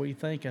said, what do you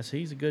think? I said,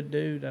 he's a good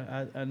dude.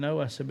 I know.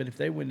 I said, but if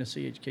they win the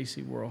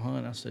CHKC World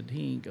Hunt, I said,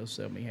 he ain't going to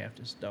sell me half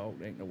this dog.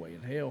 There ain't no way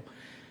in hell.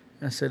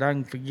 I said, I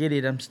can forget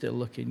it. I'm still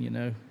looking,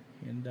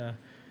 And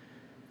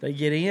they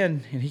get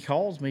in, and he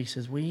calls me. He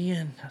says, we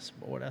in? I said,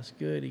 boy, that's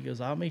good. He goes,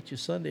 I'll meet you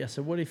Sunday. I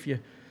said, what if you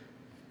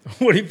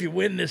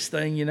win this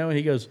thing, And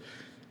he goes,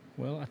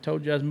 well, I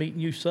told you I was meeting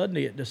you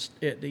Sunday at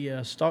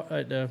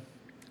the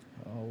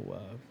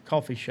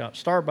coffee shop,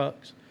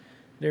 Starbucks,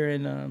 there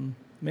in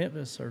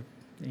Memphis, or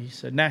he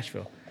said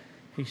Nashville.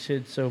 He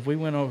said, so if we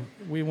win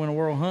a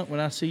world hunt, when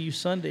I see you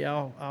Sunday,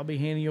 I'll be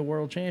handing you a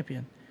world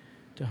champion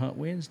to hunt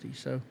Wednesday.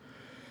 So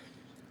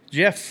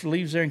Jeff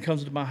leaves there and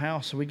comes to my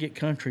house, so we get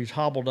Country. He's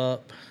hobbled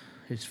up.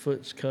 His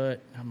foot's cut.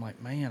 I'm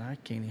like, man, I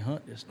can't even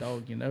hunt this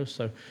dog,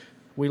 So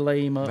we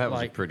lay him up. That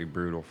was a pretty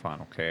brutal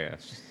final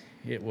cast.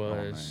 It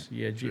was.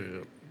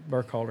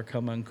 Burkholder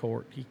come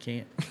uncorked. He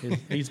can't.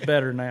 He's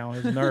better now.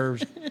 His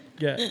nerves.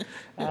 Yeah.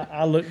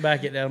 I look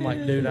back at that. I'm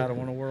like, dude, I don't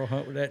want to world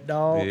hunt with that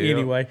dog. Yeah.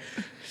 Anyway,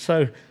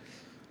 so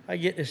I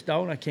get this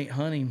dog, and I can't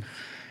hunt him.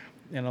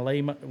 And I lay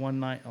him up one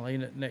night. I lay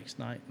him up the next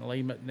night. And I lay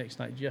him up the next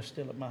night. Jeff's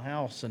still at my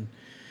house, and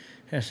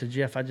I said,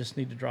 Jeff, I just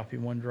need to drop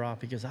him one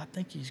drop. He goes, I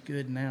think he's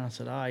good now. I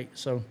said, all right.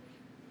 So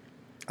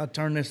I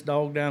turned this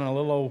dog down a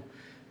little old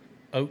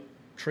oak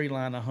tree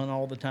line I hunt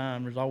all the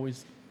time. There's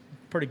always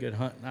pretty good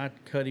hunting. I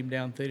cut him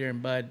down through there,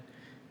 and bud,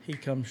 he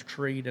comes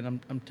treed,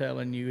 and I'm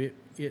telling you,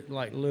 it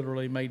like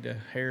literally made the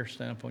hair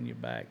stand up on your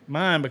back.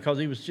 Mine, because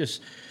he was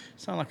just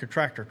sounded like a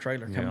tractor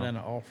trailer coming down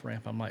the off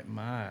ramp. I'm like,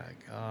 my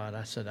God.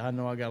 I said, I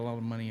know I got a lot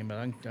of money in,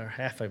 but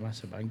half of him. I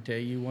said, I can tell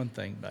you one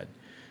thing, bud.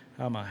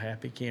 I'm a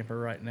happy camper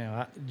right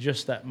now.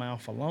 Just that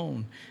mouth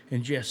alone.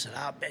 And Jeff said,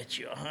 I'll bet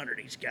you 100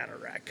 he's got a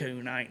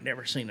raccoon. I ain't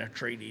never seen a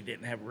tree he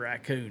didn't have a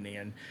raccoon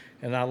in.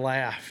 And I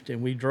laughed.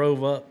 And we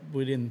drove up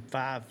within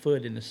 5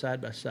 foot in the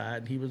side-by-side.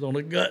 And he was on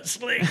a gut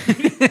sling.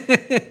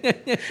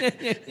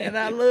 And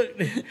I looked.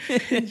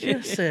 And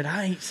Jeff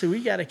said, so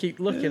we got to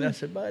keep looking. I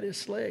said, bud, it's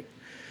slick.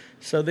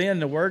 So then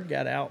the word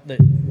got out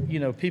that,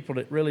 people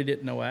that really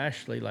didn't know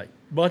Ashley, like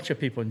a bunch of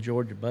people in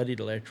Georgia, Buddy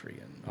Deletry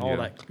and all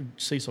that,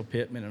 Cecil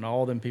Pittman and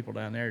all them people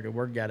down there, the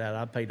word got out.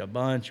 I paid a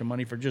bunch of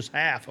money for just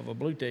half of a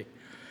blue tick.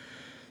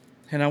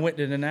 And I went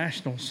to the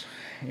Nationals,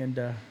 and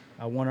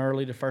I won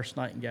early the first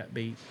night and got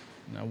beat.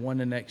 And I won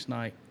the next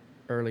night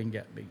early and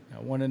got beat. I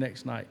won the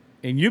next night.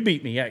 And you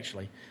beat me,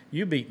 actually.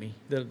 You beat me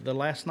the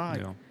last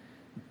night.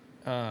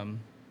 Yeah.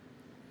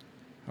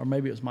 Or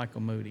maybe it was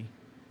Michael Moody.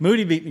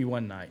 Moody beat me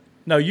one night.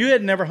 No, you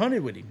had never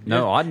hunted with him.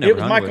 No, I'd never hunted with him.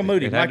 It was Michael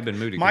Moody. It had to been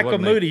Moody.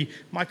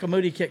 Michael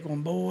Moody kept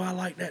going, boy, I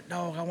like that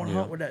dog. I want to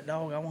hunt with that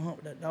dog. I want to hunt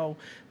with that dog.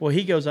 Well,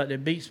 he goes out there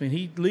and beats me, and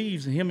he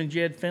leaves, and him and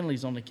Jed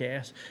Finley's on the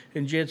cast.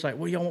 And Jed's like,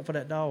 what do y'all want for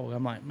that dog?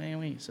 I'm like, man,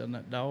 we ain't selling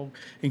that dog.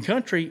 And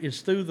Country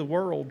is through the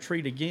world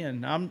treat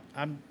again.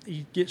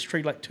 He gets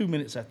treated like 2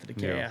 minutes after the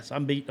cast.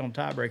 I'm beaten on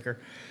tiebreaker.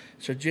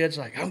 So Jed's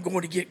like, I'm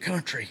going to get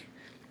Country.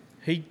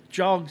 He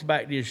jogs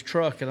back to his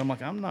truck, and I'm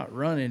like, I'm not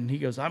running. He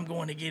goes, I'm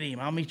going to get him.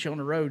 I'll meet you on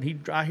the road.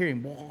 I hear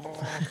him,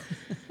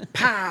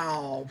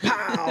 pow,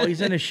 pow. He's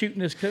in there shooting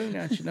this coon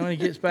at and he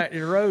gets back to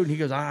the road, and he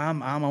goes,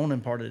 I'm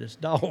owning part of this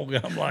dog.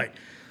 I'm like,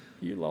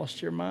 you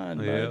lost your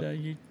mind,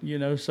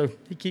 bud. So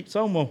he keeps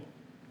on. Well,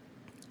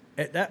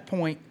 at that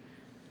point,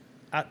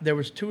 there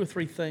was 2 or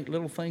 3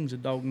 little things a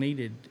dog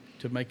needed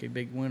to make a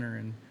big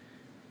winner,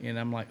 and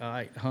I'm like, all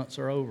right, hunts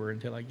are over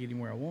until I get him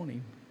where I want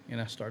him,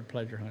 and I started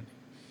pleasure hunting.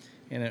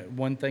 And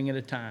one thing at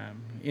a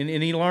time. And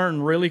he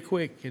learned really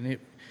quick. And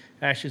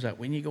Ashley's like,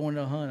 when you going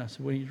to hunt? I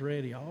said, when he's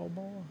ready. Oh,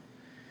 boy.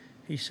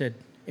 He said,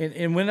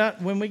 and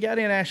when we got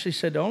in, Ashley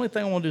said, the only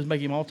thing I want to do is make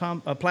him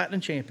all-time a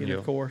platinum champion,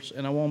 of course,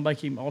 and I want to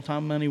make him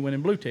all-time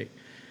money-winning blue tick.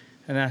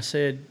 And I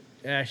said,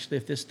 Ashley,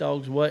 if this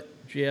dog's what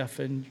Jeff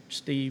and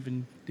Steve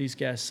and these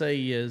guys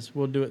say is,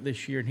 we'll do it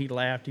this year. And he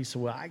laughed. He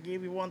said, well, I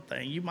give you one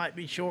thing. You might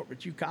be short,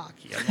 but you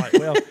cocky. I'm like,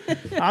 well,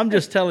 I'm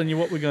just telling you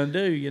what we're going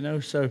to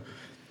do, So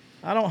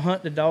I don't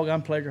hunt the dog.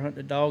 I'm pleasure hunting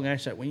the dog. And I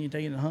said, when you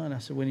take him to hunt? I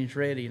said, when he's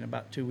ready. And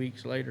about 2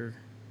 weeks later,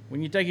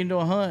 when you take him to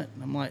a hunt?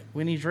 I'm like,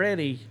 when he's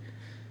ready.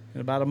 And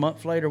about a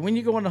month later, when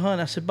you going to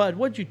hunt? I said, Bud,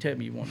 what'd you tell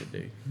me you want to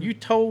do? You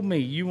told me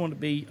you want to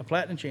be a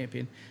platinum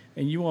champion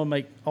and you want to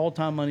make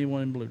all-time money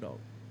winning blue dog.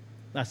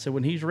 I said,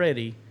 when he's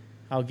ready,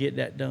 I'll get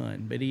that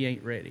done. But he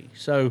ain't ready.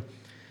 So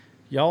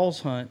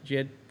y'all's hunt,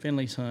 Jed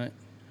Finley's hunt,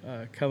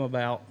 come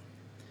about.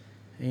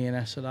 And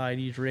I said, all right,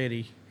 he's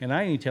ready. And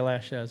I didn't even tell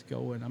Ashley I was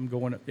going. I'm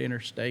going up the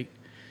interstate.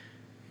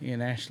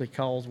 And Ashley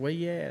calls, where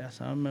you at? I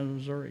said, I'm in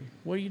Missouri.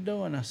 What are you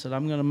doing? I said,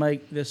 I'm going to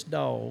make this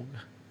dog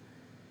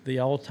the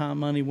all-time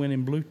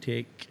money-winning blue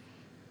tick.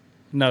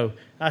 No,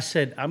 I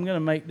said, I'm going to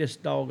make this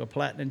dog a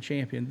platinum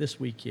champion this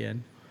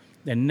weekend.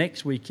 And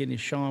next weekend is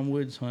Sean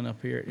Wood's hunt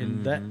up here.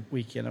 And that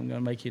weekend, I'm going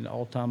to make him the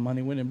all-time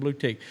money-winning blue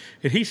tick.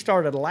 And he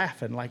started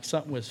laughing like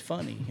something was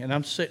funny. And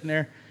I'm sitting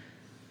there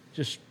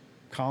just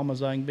calm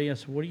as I can be. I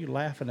said, what are you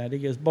laughing at? He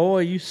goes, boy,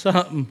 you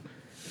something.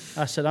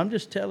 I said, I'm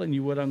just telling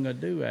you what I'm going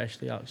to do,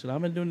 Ashley. I said,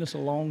 I've been doing this a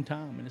long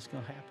time, and it's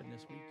going to happen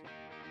this weekend.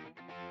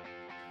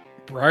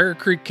 Briar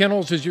Creek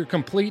Kennels is your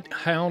complete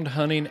hound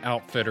hunting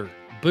outfitter.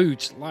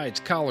 Boots, lights,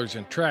 collars,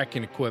 and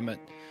tracking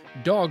equipment.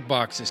 Dog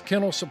boxes,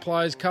 kennel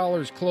supplies,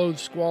 collars,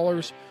 clothes,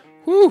 squallers.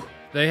 Whew,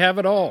 they have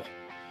it all.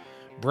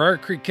 Briar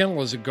Creek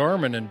Kennel is a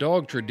Garmin and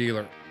Dogtra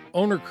dealer.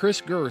 Owner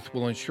Chris Girth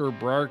will ensure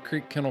Briar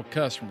Creek Kennel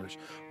customers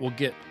will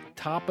get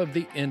top of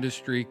the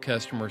industry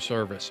customer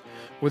service.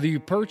 Whether you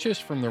purchase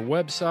from their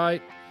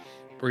website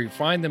or you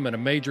find them at a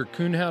major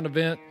coonhound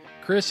event,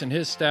 Chris and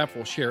his staff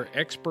will share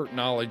expert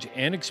knowledge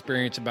and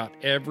experience about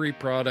every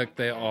product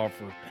they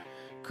offer.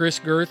 Chris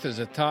Girth is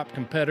a top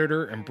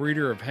competitor and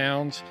breeder of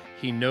hounds.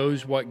 He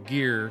knows what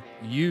gear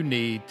you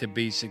need to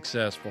be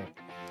successful.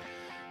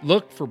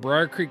 Look for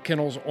Briar Creek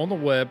Kennels on the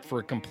web for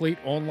a complete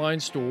online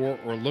store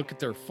or look at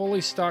their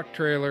fully stocked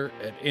trailer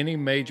at any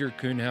major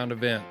coonhound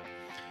event.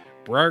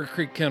 Briar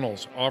Creek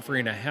Kennels,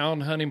 offering a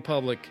hound hunting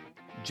public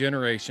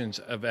generations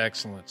of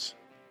excellence.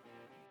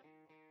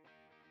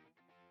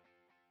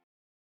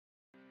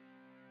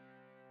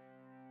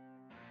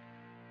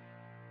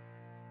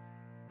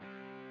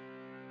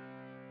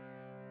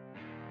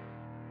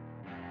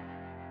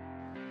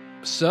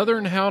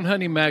 Southern Hound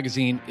Hunting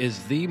Magazine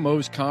is the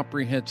most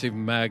comprehensive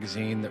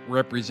magazine that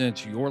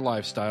represents your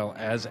lifestyle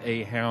as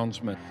a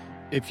houndsman.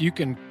 If you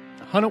can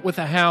hunt it with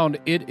a hound,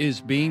 it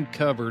is being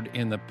covered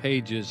in the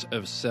pages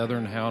of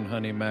Southern Hound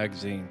Hunting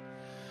Magazine.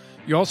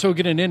 You also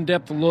get an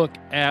in-depth look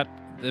at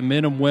the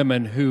men and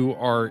women who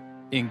are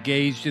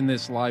engaged in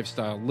this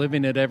lifestyle,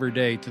 living it every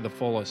day to the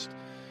fullest.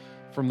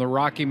 From the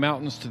Rocky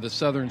Mountains to the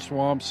southern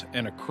swamps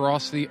and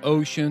across the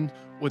ocean,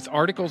 with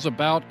articles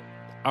about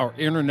our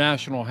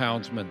international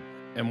houndsmen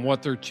and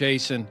what they're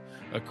chasing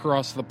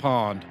across the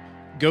pond.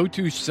 Go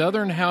to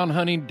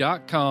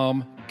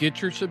southernhoundhunting.com.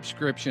 Get your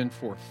subscription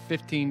for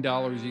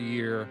 $15 a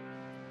year.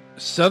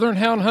 Southern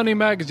Hound Hunting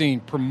Magazine,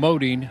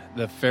 promoting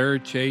the fair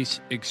chase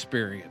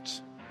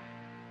experience.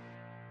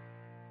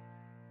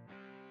 So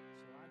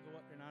I go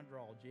up there and I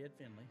draw Jed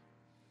Finley.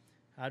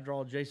 I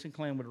draw Jason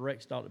Clem with a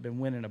Rex dog that been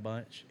winning a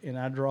bunch. And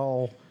I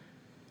draw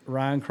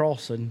Ryan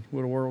Crossan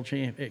with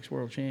a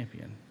ex-world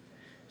champion.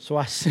 So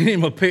I sent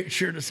him a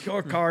picture of the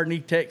scorecard, and he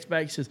texts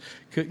back and says,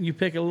 couldn't you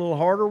pick a little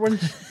harder one?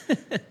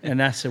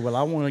 And I said, well,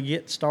 I want to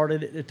get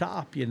started at the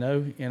top, you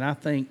know. And I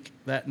think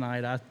that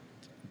night, I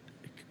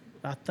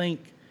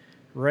think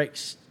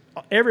Rex,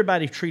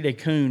 everybody treat a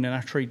coon, and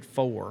I treat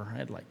 4. I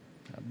had like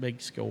a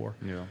big score.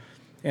 Yeah.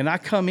 And I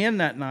come in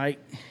that night,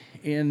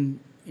 and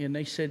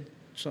they said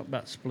something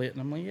about split.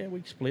 And I'm like, yeah,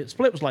 we can split.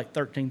 Split was like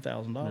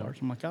 $13,000. Yeah.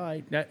 I'm like, all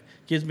right, that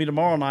gives me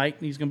tomorrow night,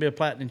 and he's going to be a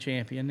platinum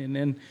champion. And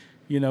then,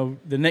 you know,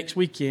 the next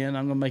weekend,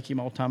 I'm going to make him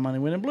all-time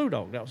money-winning blue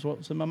dog. That was what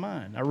was in my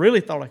mind. I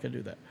really thought I could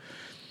do that.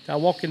 I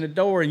walk in the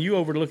door, and you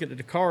overlook at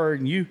the card,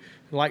 and you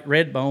like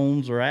Red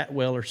Bones or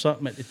Atwell or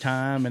something at the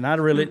time, and I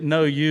really didn't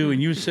know you,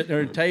 and you were sitting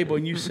there at the table,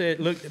 and you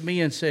looked at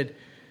me and said,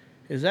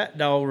 is that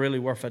dog really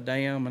worth a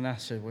damn? And I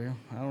said, well,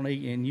 I don't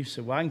eat. And you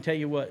said, well, I can tell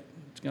you what,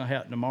 it's going to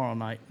happen tomorrow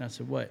night. And I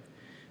said, what?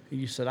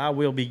 And you said, I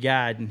will be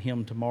guiding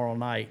him tomorrow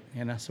night.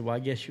 And I said, well, I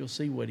guess you'll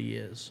see what he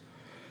is.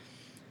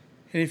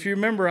 And if you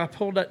remember, I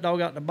pulled that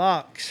dog out the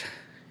box,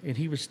 and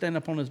he was standing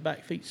up on his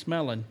back feet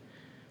smelling.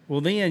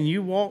 Well, then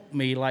you walked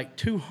me like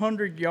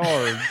 200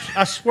 yards.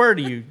 I swear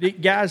to you,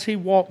 guys, he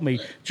walked me.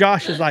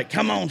 Josh is like,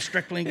 come on,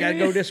 Strickland, got to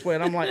go this way.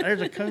 And I'm like,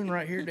 there's a coon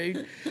right here,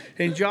 dude.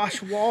 And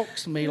Josh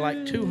walks me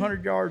like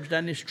 200 yards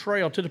down this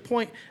trail to the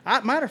point,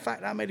 matter of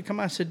fact, I made a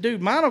comment. I said,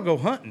 dude, mine will go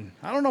hunting.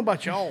 I don't know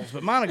about y'all's,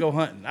 but mine will go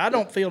hunting. I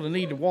don't feel the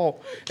need to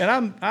walk.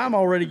 And I'm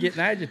already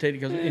getting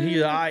agitated because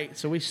he's all right.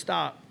 So we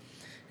stopped.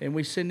 And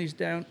we send these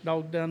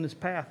dogs down this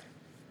path,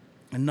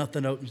 and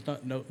nothing opens.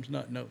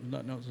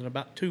 In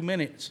about 2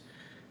 minutes,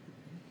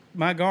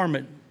 my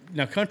Garmin,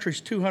 now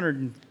country's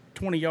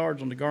 220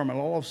 yards on the Garmin.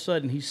 All of a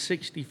sudden, he's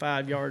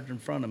 65 yards in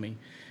front of me.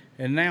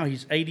 And now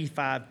he's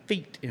 85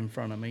 feet in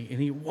front of me. And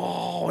he,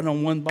 whoa, and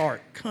on one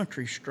bark,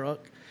 country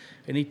struck.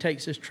 And he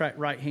takes this track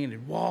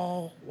right-handed,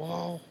 whoa,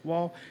 whoa,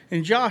 whoa.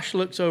 And Josh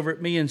looks over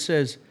at me and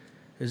says,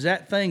 is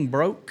that thing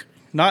broke?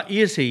 Not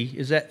is he,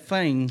 is that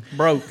thing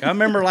broke. I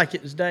remember like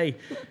it was day.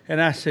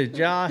 And I said,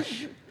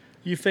 Josh,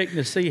 you fixing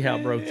to see how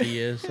broke he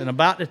is. And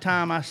about the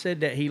time I said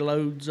that, he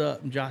loads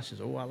up. And Josh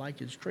says, oh, I like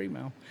his tree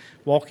mount.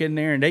 Walk in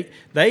there, and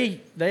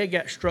they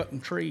got struck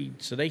and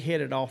treed. So they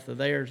headed off to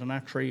theirs and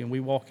our tree. And we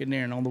walk in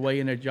there, and on the way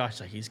in there, Josh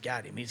said, he's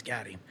got him.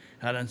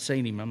 I done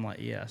seen him. I'm like,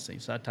 yeah, I see.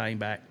 So I tie him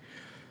back.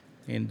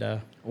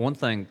 And one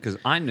thing, because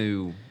I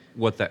knew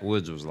what that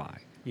woods was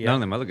like. Yeah. None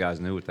of them other guys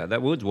knew what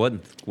that woods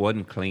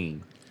wasn't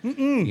clean.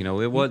 You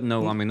know, it wasn't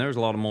no. I mean, there's a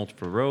lot of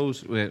multiple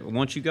rows.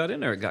 Once you got in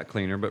there, it got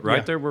cleaner. But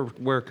right there,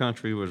 where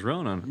Country was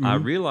running, I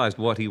realized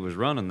what he was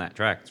running that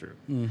track through.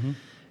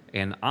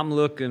 And I'm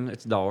looking.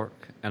 It's dark,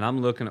 and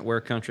I'm looking at where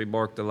Country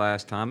barked the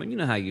last time. And you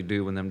know how you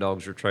do when them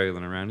dogs are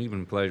trailing around,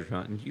 even pleasure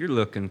hunting. You're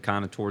looking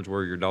kind of towards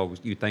where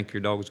you think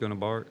your dog was going to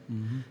bark.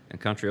 And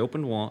Country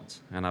opened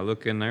once, and I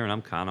look in there, and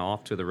I'm kind of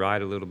off to the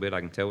right a little bit. I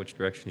can tell which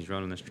direction he's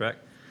running this track.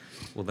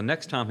 Well, the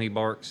next time he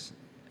barks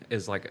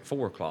is like at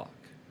 4 o'clock.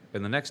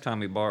 And the next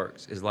time he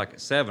barks is like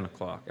at 7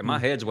 o'clock. And my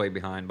head's way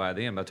behind by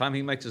then. By the time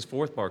he makes his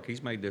fourth bark,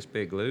 he's made this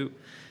big loop.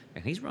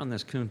 And he's run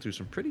this coon through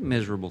some pretty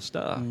miserable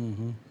stuff.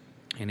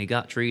 And he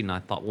got treed, and I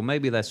thought, well,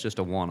 maybe that's just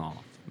a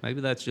one-off.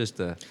 Maybe that's just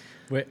a...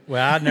 Well,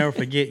 I'll never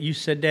forget. You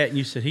said that, and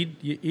you said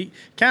he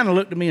kind of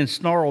looked at me and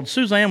snarled.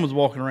 Suzanne was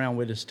walking around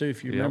with us, too,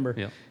 if you remember.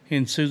 Yep.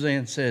 And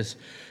Suzanne says,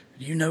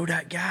 do you know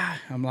that guy?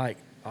 I'm like,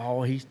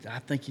 oh, I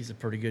think he's a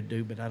pretty good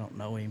dude, but I don't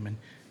know him. And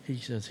he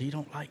says, he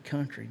don't like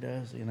Country,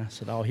 does he? And I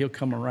said, oh, he'll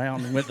come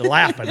around. And went to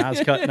laughing. I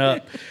was cutting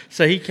up.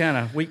 So he kind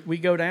of, we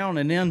go down,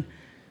 and then,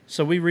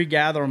 so we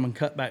regather them and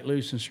cut back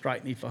loose and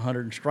strike me for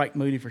 100 and strike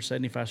Moody for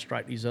 75,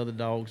 strike these other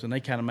dogs. And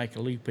they kind of make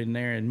a leap in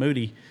there. And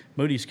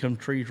Moody's come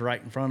trees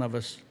right in front of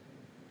us.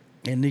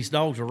 And these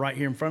dogs are right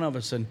here in front of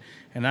us. And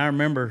I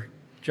remember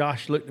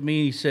Josh looked at me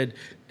and he said,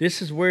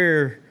 this is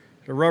where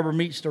the rubber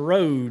meets the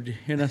road.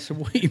 And I said,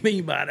 what do you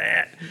mean by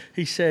that?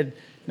 He said,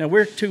 now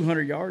we're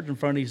 200 yards in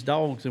front of these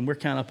dogs, and we're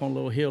kind of up on a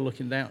little hill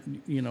looking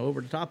down,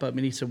 over the top of them.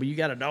 And he said, well, you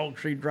got a dog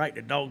treed right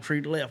and a dog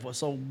treed left.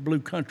 What's old Blue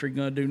Country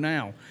going to do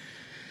now?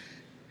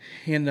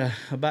 And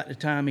about the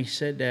time he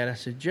said that, I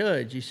said,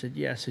 Judge, he said,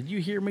 yeah. I said, you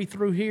hear me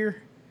through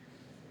here?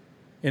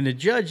 And the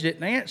judge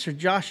didn't answer.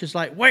 Josh is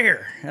like,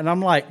 where? And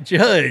I'm like,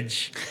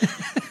 Judge.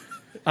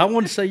 I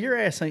wanted to say, your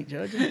ass ain't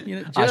judging.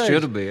 Judge, I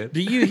should have been.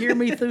 Do you hear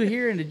me through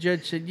here? And the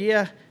judge said,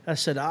 yeah. I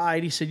said, all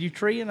right. He said, you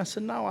treeing? I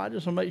said, no, I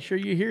just want to make sure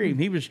you hear him.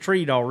 He was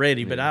treed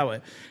already, but I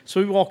would.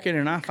 So we walk in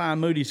there, and I find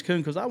Moody's coon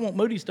because I want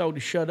Moody's dog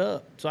to shut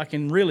up so I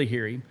can really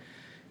hear him,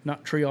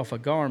 not tree off a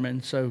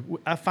Garmin. So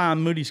I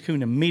find Moody's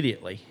coon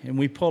immediately, and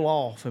we pull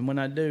off. And when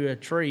I do, I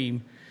tree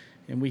him,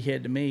 and we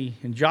head to me.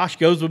 And Josh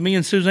goes with me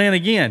and Suzanne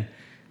again.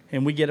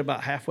 And we get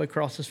about halfway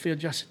across this field.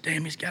 Josh said,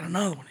 damn, he's got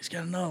another one.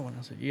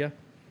 I said, yeah.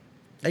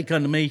 They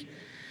come to me.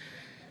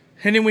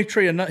 And then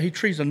he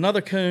trees another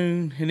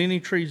coon, and then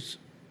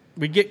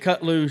we get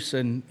cut loose,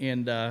 and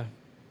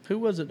who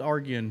was it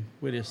arguing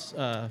with us?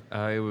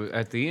 It was,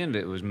 at the end,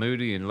 it was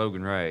Moody and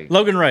Logan Ray.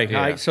 Logan Ray, yeah.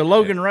 All right. So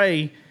Logan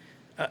Ray,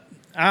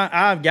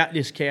 I've got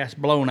this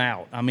cast blown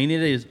out. I mean,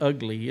 it is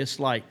ugly. It's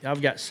like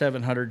I've got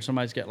 700,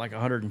 somebody's got like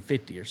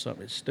 150 or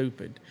something. It's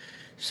stupid.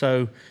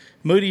 So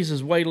Moody's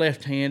is way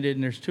left-handed,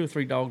 and there's 2 or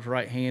 3 dogs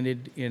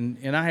right-handed,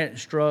 and I hadn't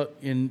struck,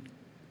 and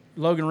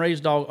Logan Ray's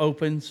dog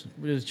opens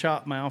with his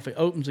chopped mouth. It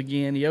opens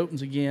again. He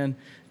opens again.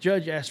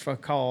 Judge asks for a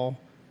call.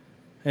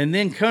 And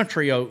then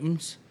Country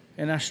opens,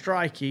 and I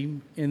strike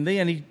him. And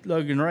then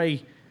Logan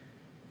Ray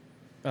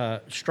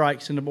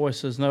strikes, and the boy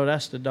says, no,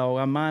 that's the dog.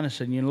 I'm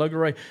minusing you. And Logan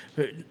Ray,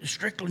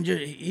 Strickland,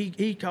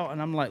 he caught.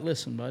 And I'm like,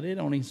 listen, bud, it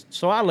don't even.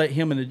 So I let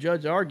him and the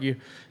judge argue.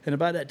 And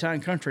about that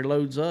time, Country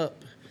loads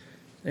up.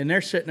 And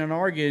they're sitting there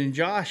arguing. And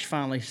Josh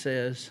finally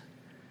says,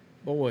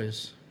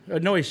 boys,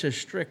 he says,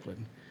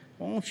 Strickland,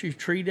 why don't you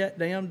treat that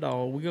damn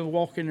dog? We're going to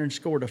walk in there and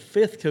score the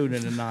 5th coon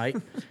of the night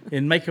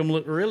and make them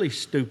look really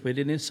stupid,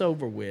 and it's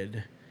over with.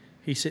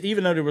 He said,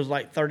 even though there was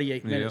like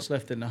 38 minutes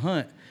left in the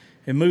hunt.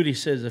 And Moody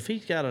says, if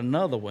he's got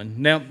another one.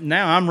 Now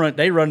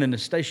they running the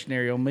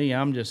stationary on me.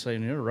 I'm just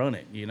saying, run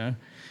it,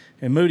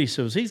 And Moody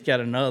says, he's got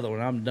another one.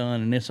 I'm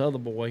done. And this other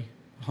boy,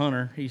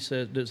 Hunter, he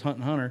says, that's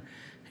hunting Hunter.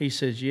 He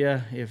says,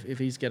 yeah, if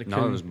he's got a coon.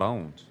 No, it was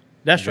Bones.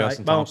 That's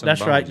Justin right. Thompson,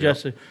 That's right, Bones,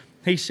 Justin.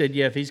 He said,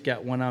 yeah, if he's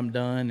got one, I'm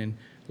done. And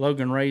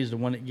Logan Ray's the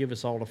one that give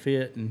us all the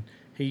fit, and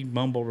he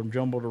mumbled and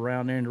jumbled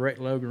around there, and direct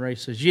Logan Ray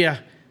says, yeah,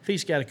 if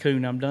he's got a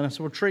coon, I'm done. I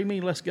said, well, tree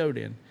me, let's go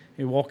then.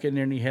 He walked in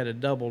there, and he had a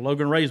double.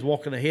 Logan Ray's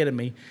walking ahead of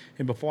me,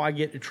 and before I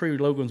get to tree,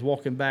 Logan's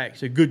walking back. He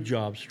said, good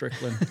job,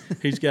 Strickland.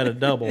 He's got a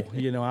double.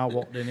 I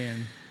walked it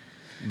in.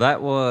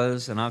 That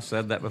was, and I've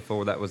said that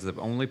before, that was the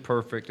only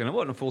perfect, and it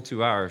wasn't a full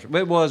 2 hours.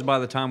 It was by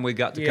the time we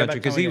got to Country,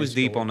 because he was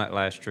deep on that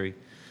last tree.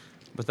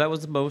 But that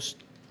was the most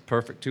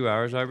perfect 2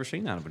 hours I ever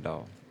seen out of a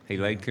dog. He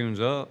laid coons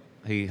up.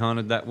 He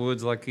hunted that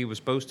woods like he was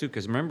supposed to,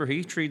 because remember,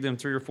 he treed them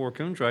 3 or 4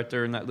 coons right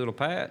there in that little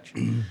patch.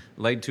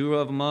 Laid 2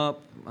 of them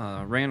up,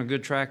 ran a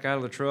good track out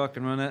of the truck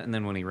and run that, and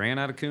then when he ran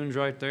out of coons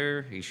right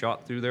there, he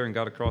shot through there and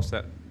got across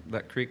that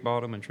creek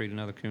bottom and treated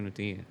another coon at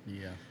the end.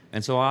 Yeah.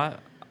 And so I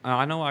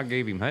I know I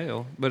gave him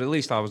hell, but at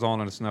least I was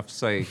honest enough to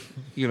say,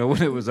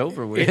 when it was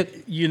over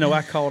with.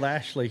 I called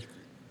Ashley.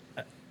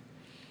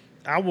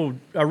 I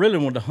really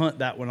wanted to hunt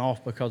that one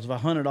off because if I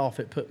hunted off,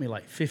 it put me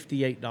like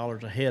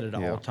 $58 ahead of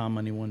the all-time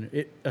money winner.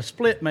 A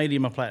split made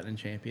him a platinum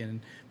champion. And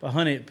if I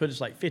hunted, it put us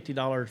like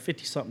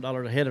 $50-something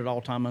ahead of the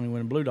all-time money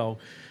winning blue dog.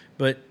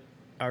 But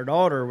our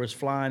daughter was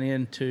flying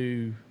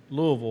into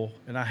Louisville,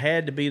 and I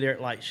had to be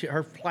there at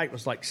her flight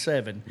was like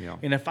 7. Yeah.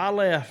 And if I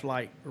left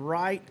like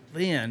right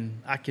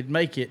then, I could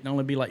make it and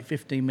only be like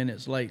 15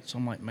 minutes late. So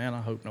I'm like, man,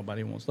 I hope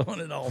nobody wants to hunt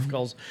it off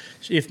because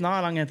if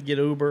not, I'm going to have to get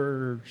Uber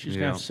or she's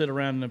going to have to sit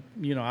around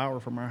the hour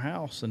from our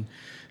house. And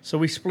so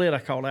we split. I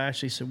called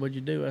Ashley, said, what'd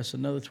you do? I said,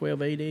 another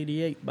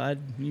 12,888, bud.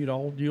 You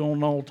own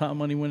an all-time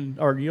money winning,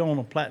 or you own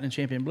a platinum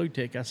champion blue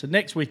tick. I said,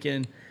 next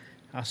weekend,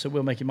 I said,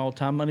 we'll make him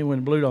all-time money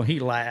winning blue dog.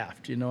 He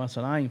laughed, I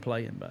said, I ain't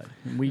playing, bud.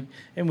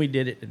 And we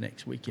did it the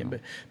next weekend.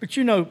 But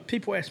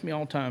people ask me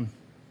all the time,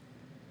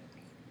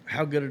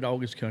 how good a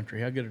dog is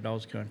country,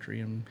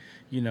 And,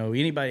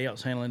 anybody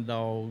else handling a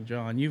dog,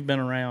 John, you've been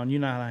around, you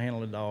know how to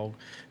handle a dog.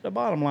 The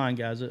bottom line,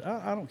 guys,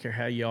 I don't care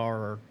how you are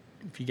or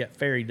if you got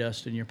fairy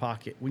dust in your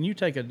pocket. When you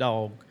take a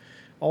dog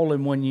all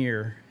in 1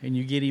 year and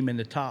you get him in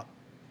the top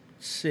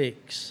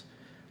 6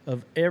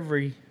 of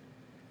every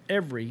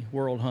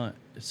world hunt,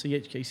 the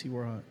CHKC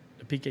World Hunt,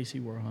 the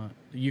PKC World Hunt,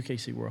 the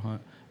UKC World Hunt,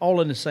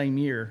 all in the same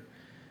year,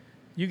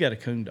 you got a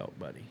coon dog,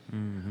 buddy.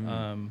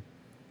 Mm-hmm.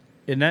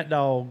 And that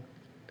dog,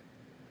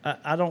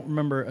 I don't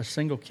remember a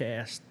single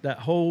cast. That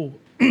whole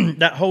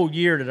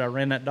year that I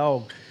ran that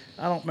dog,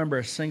 I don't remember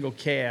a single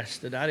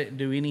cast that I didn't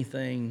do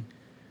anything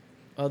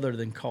other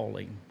than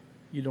calling.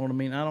 You know what I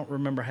mean? I don't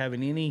remember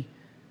having any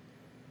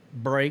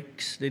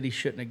breaks that he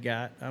shouldn't have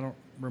got. I don't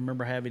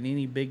remember having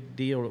any big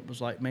deal that was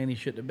like, man, he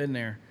shouldn't have been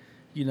there.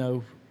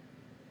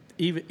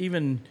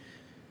 Even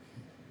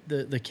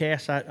the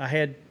cast, I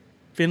had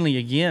Finley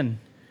again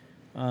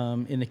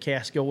in the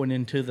cast going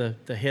into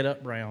the head-up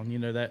round,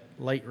 that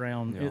late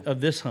round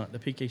of this hunt, the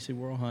PKC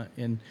World Hunt.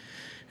 And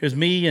it was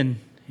me and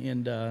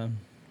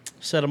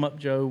set him up,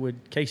 Joe,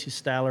 with Casey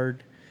Stallard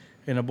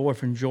and a boy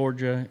from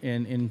Georgia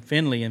and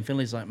Finley. And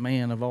Finley's like,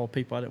 man, of all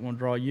people, I didn't want to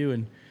draw you.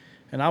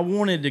 And I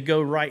wanted to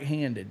go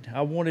right-handed.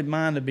 I wanted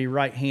mine to be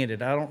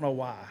right-handed. I don't know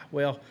why.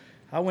 Well,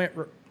 I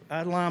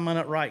line mine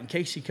up right, and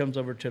Casey comes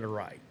over to the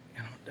right.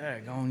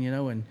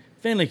 Daggone, and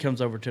Finley comes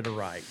over to the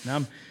right. And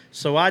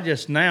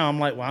I'm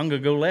like, well, I'm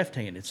going to go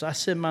left-handed. So I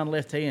send mine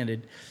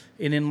left-handed,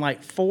 and in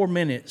like 4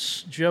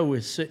 minutes, Joe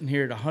is sitting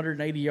here at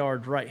 180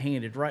 yards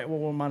right-handed, right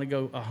where I'm going to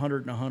go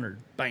 100 and 100.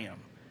 Bam.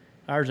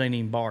 Ours ain't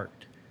even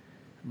barked.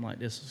 I'm like,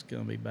 this is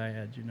going to be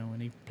bad,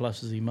 and he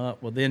pluses him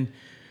up. Well, then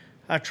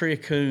I tree a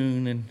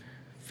coon, and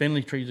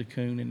Finley trees a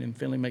coon, and then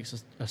Finley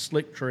makes a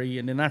slick tree,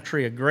 and then I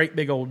tree a great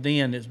big old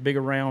den that's big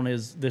around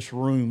as this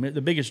room.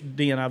 The biggest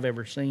den I've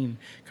ever seen.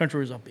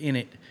 Country was up in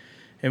it.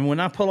 And when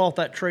I pull off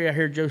that tree, I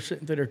hear Joe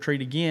sitting through their tree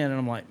again, and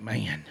I'm like,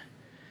 man,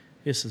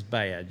 this is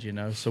bad,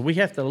 So we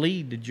have to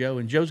lead to Joe,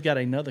 and Joe's got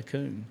another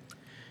coon.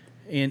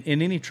 And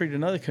then he treated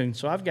another coon.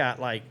 So I've got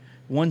like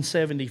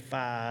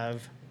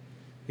 175,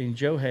 and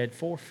Joe had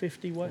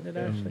 450, wasn't it,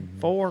 actually?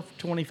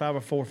 425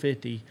 or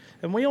 450.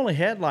 And we only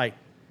had like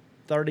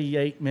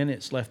 38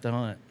 minutes left to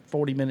hunt,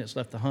 40 minutes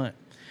left to hunt.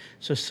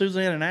 So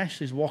Suzanne and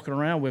Ashley's walking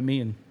around with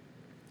me, and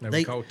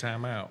they called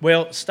timeout.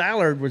 Well,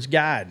 Stallard was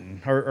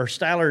guiding, or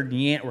Stallard and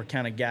Yant were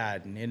kind of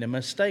guiding. And the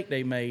mistake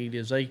they made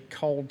is they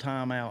called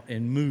timeout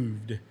and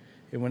moved.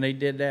 And when they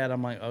did that,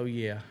 I'm like, oh,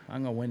 yeah,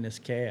 I'm going to win this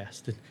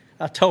cast. And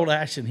I told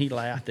Ashton, he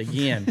laughed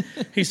again.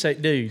 He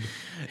said, dude,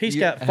 he's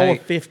got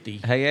 450.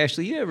 Hey,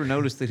 Ashley, you ever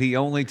notice that he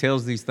only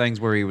tells these things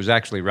where he was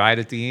actually right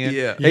at the end?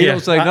 Yeah. He don't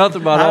say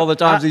nothing about all the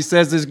times he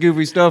says this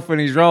goofy stuff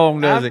and he's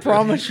wrong, does he? I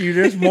promise you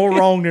there's more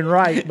wrong than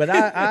right. But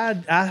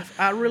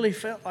I really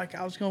felt like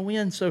I was going to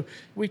win. So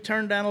we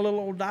turned down a little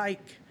old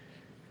dike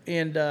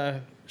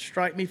and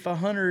strike me for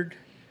 100.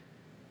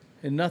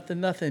 And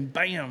nothing,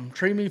 bam,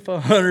 tree me for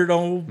 100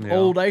 on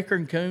old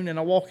acorn coon, and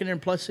I walk in there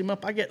and plus him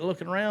up. I get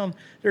looking around.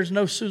 There's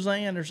no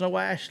Suzanne. There's no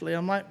Ashley.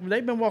 I'm like,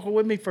 they've been walking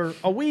with me for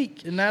a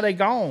week, and now they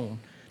gone.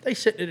 They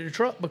sitting in the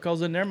truck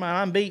because in their mind,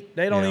 I'm beat.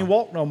 They don't even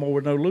walk no more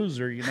with no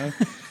loser,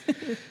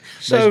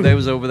 So they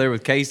was over there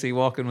with Casey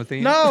walking with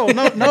him? No.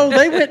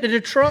 They went to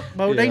the truck,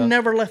 but they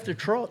never left the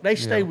truck. They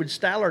stayed with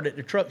Stallard at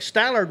the truck.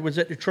 Stallard was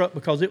at the truck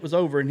because it was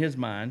over in his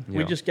mind.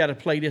 We just got to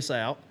play this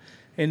out.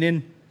 And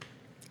then...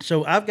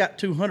 So I've got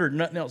 200,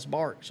 nothing else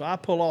barked. So I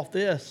pull off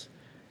this.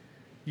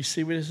 You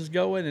see where this is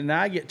going? And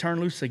now I get turned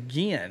loose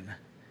again.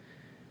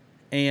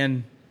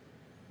 And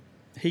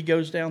he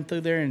goes down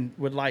through there, and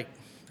with like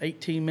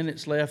 18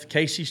 minutes left,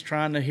 Casey's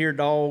trying to hear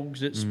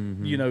dogs. It's,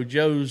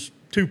 Joe's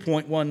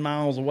 2.1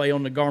 miles away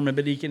on the Garmin,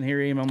 but he can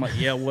hear him. I'm like,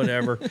 yeah,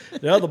 whatever.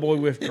 The other boy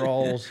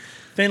withdraws.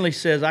 Finley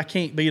says, I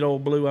can't beat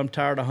old Blue. I'm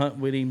tired of hunting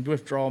with him.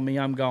 Withdraw me.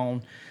 I'm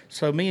gone.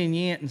 So me and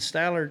Yant and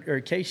Stallard, or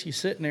Casey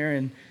sitting there,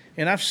 and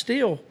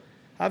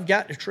I've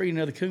got to tree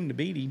another coon to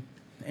beat him.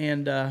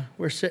 And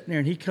we're sitting there,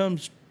 and he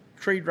comes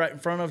treed right in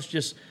front of us,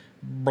 just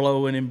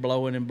blowing and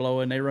blowing and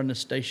blowing. They run the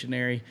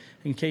stationary.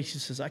 And Casey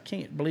says, I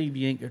can't believe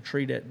you ain't going to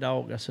treat that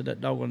dog. I said,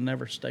 that dog will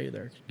never stay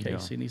there, Casey.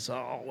 Yeah. And he said,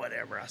 oh,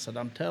 whatever. I said,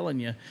 I'm telling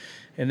you.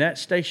 And that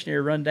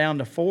stationary run down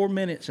to 4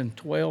 minutes and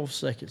 12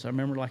 seconds. I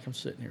remember like I'm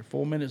sitting here,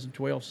 4 minutes and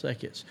 12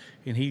 seconds.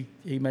 And he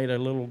made a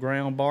little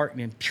ground bark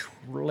and then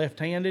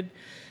left-handed.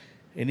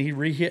 And he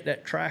re-hit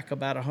that track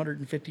about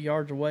 150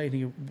 yards away. And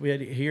he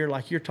had it here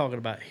like you're talking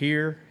about.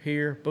 Here,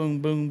 boom,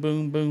 boom,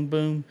 boom, boom,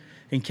 boom.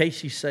 And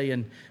Casey's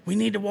saying, we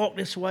need to walk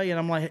this way. And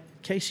I'm like,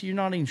 Casey, you're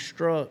not even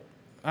struck.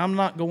 I'm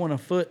not going a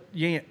foot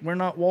yet. We're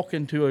not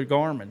walking to a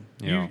Garmin.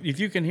 Yeah. If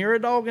you can hear a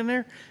dog in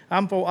there,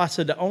 I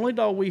said, the only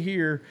dog we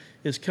hear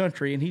is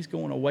Country, and he's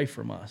going away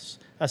from us.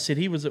 I said,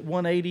 he was at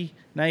 180,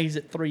 now he's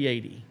at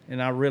 380.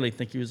 And I really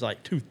think he was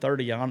like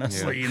 230,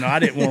 honestly. Yeah. I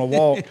didn't want to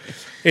walk.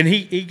 And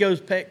he goes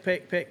peck,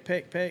 peck, peck,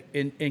 peck, peck.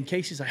 And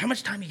Casey's like, how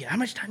much time you got? How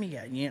much time you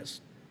got? And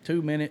it's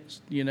 2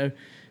 minutes,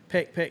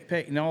 peck, peck,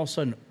 peck. And all of a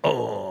sudden,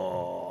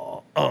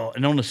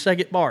 and on the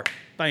second bark,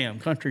 bam,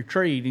 Country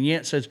treed. And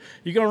Yant says,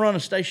 you're going to run a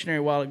stationary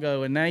a while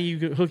ago, and now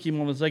you hook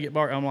him on the second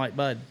bark. I'm like,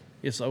 bud,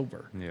 it's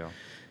over. Yeah.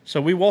 So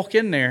we walk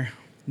in there,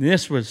 and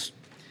this was,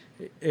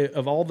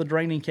 of all the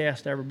draining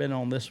casts I've ever been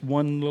on, this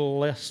one little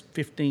less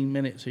 15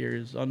 minutes here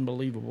is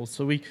unbelievable.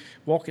 So we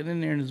walk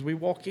in there, and as we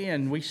walk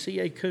in, we see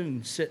a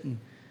coon sitting.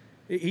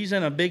 He's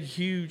in a big,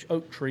 huge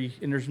oak tree,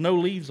 and there's no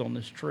leaves on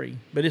this tree,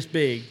 but it's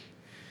big.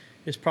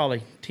 It's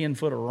probably 10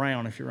 foot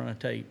around if you run a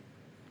tape.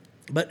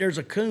 But there's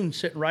a coon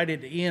sitting right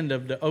at the end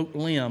of the oak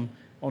limb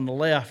on the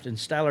left, and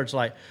Stallard's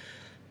like,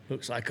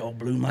 looks like old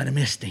Blue might have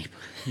missed him,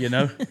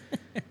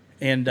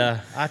 And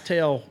I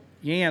tell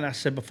Yan, I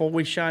said, before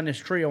we shine this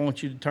tree, I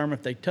want you to determine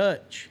if they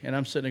touch. And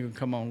I'm sitting there going,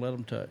 come on, let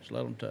them touch,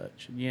 let them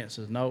touch. And Yan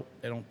says, nope,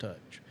 they don't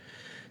touch.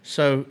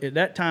 So at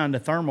that time, the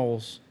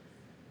thermals,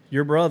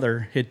 your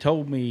brother had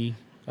told me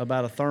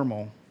about a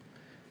thermal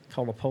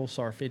called a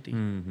Pulsar 50.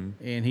 Mm-hmm.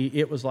 And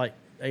it was like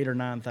 $8,000 or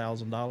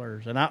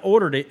 $9,000. And I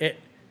ordered it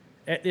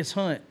at this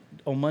hunt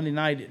on Monday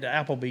night at the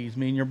Applebee's.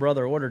 Me and your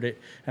brother ordered it,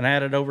 and I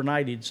had it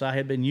overnighted, so I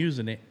had been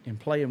using it and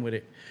playing with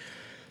it.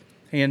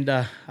 And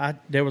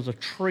there was a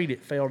tree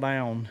that fell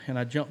down, and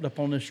I jumped up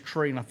on this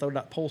tree, and I threw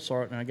that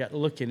Pulsar, and I got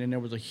looking, and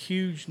there was a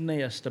huge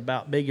nest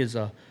about big as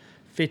a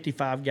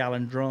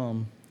 55-gallon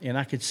drum, and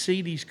I could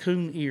see these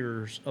coon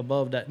ears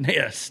above that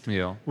nest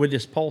with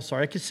this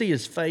Pulsar. I could see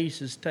his face,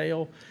 his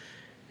tail,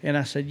 and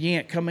I said,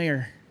 Yant, come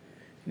here.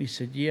 And he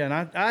said, yeah.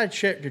 And I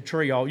checked the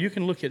tree. You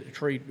can look at the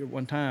tree at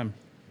one time.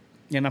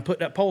 And I put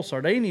that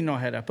Pulsar. They didn't even know I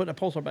had it. I put that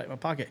Pulsar back in my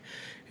pocket.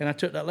 And I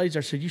took that laser.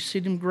 I said, you see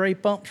them gray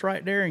bumps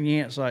right there? And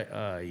Yant's like,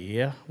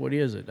 yeah. What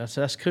is it? I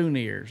said, that's coon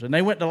ears. And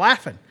they went to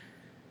laughing.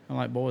 I'm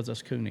like, boys,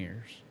 that's coon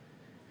ears.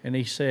 And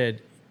he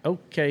said,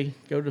 okay,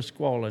 go to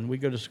Squalling. We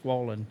go to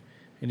Squalling,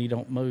 and he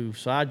don't move.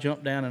 So I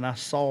jumped down, and I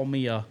saw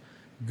me a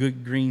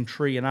good green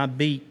tree. And I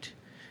beat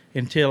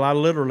until I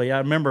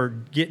remember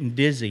getting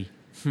dizzy.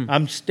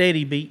 I'm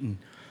steady beating.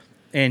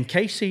 And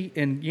Casey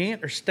and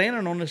Yant are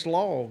standing on this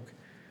log,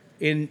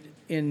 and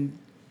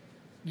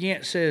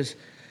Yant says,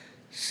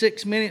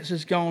 6 minutes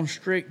has gone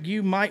strict.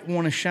 You might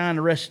want to shine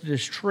the rest of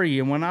this tree.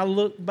 And when I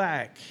looked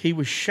back, he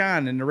was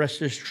shining the rest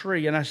of this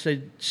tree. And I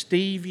said,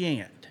 Steve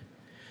Yant,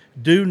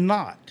 do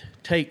not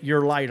take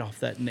your light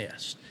off that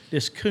nest.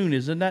 This coon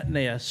is in that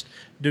nest.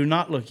 Do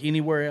not look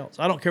anywhere else.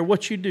 I don't care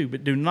what you do,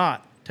 but do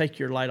not take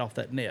your light off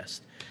that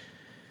nest.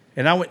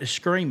 And I went to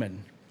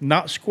screaming,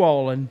 not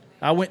squalling.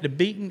 I went to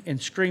beating and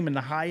screaming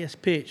the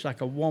highest pitch like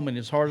a woman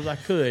as hard as I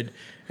could.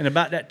 And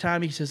about that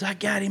time, he says, I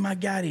got him.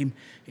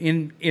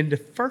 And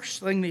the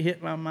first thing that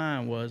hit my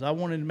mind was I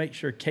wanted to make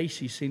sure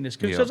Casey seen this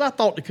coon. Because I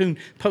thought the coon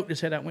poked his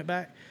head out and went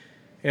back.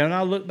 And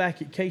I looked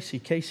back at Casey.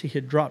 Casey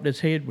had dropped his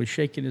head, was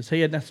shaking his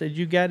head. And I said,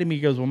 you got him? He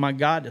goes, well, my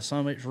God, the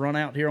son of it's run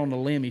out here on the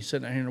limb. He's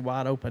sitting out here in the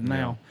wide open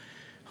now.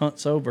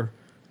 Hunt's over.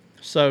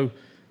 So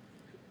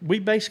we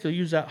basically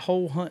used that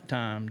whole hunt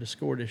time to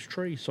score this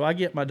tree. So I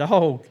get my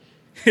dog,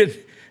 and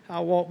I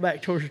walk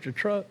back towards the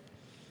truck,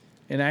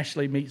 and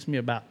Ashley meets me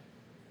about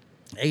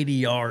 80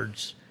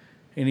 yards.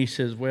 And he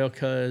says, well,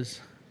 cuz,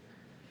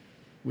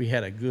 we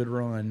had a good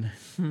run.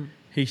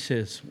 He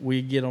says,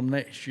 we get them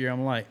next year.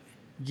 I'm like,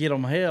 get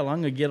them, hell,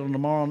 I'm going to get them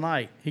tomorrow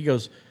night. He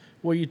goes,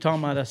 what are you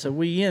talking about? I said,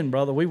 we in,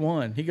 brother, we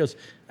won. He goes,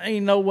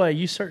 ain't no way.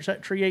 You searched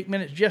that tree 8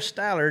 minutes. Jeff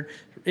Stallard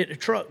at the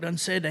truck done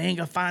said they ain't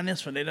going to find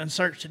this one. They done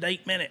searched it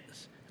 8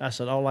 minutes. I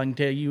said, all I can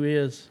tell you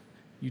is,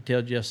 you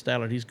tell Jeff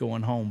Stallard he's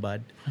going home,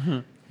 bud.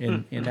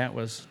 And that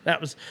was,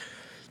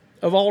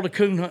 of all the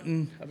coon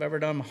hunting I've ever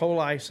done my whole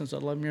life since I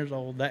was 11 years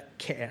old, that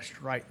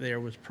cast right there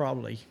was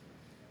probably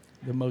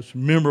the most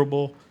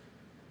memorable,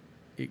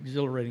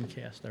 exhilarating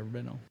cast I've ever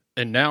been on.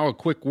 And now a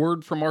quick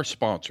word from our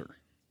sponsor.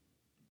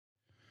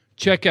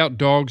 Check out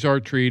Dogs Are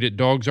Treed at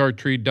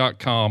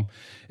dogsartreed.com.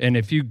 And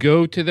if you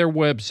go to their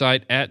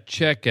website at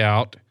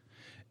checkout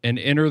and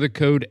enter the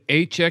code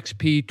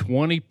HXP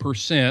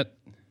 20%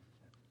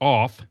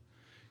 off,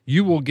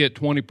 you will get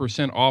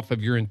 20% off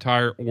of your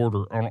entire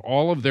order on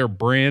all of their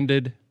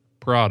branded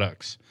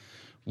products.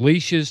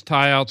 Leashes,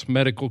 tie-outs,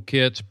 medical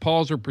kits,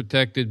 paws are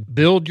protected.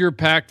 Build your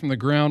pack from the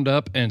ground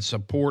up and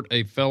support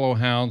a fellow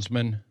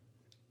houndsman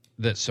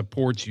that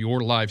supports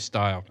your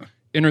lifestyle.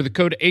 Enter the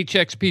code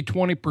HXP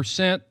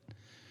 20%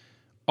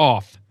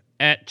 off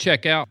at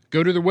checkout.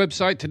 Go to their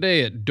website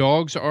today at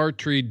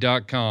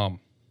dogsarchery.com.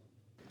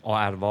 Oh,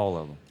 out of all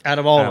of them. Out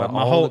of all of them.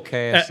 My whole the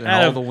casts and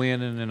all the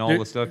winning and all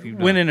the stuff you've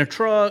done. Winning a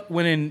truck,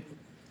 winning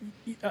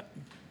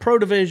pro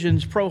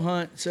divisions, pro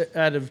hunts,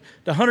 out of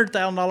the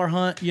 $100,000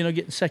 hunt,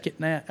 getting second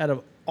in that, out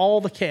of all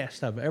the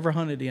casts I've ever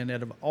hunted in,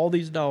 out of all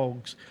these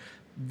dogs,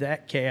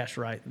 that cast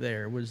right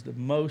there was the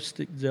most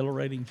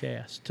exhilarating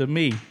cast to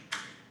me.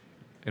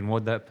 And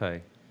what'd that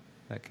pay,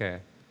 that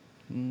cast?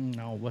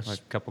 No, what's like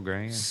a couple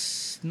grand?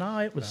 No,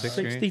 it was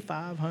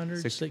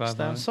 6,500,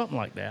 6,000, something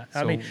like that.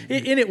 So, I mean,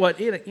 it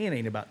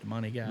ain't about the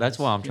money, guys. That's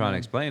why I'm trying to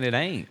explain. It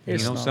ain't.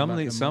 It's not some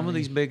about of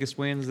these biggest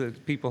wins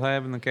that people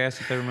have in the cast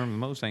that they remember the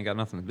most ain't got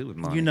nothing to do with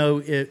money.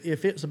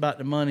 If it's about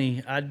the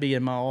money, I'd be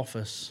in my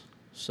office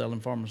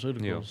selling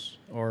pharmaceuticals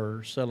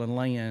or selling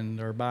land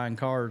or buying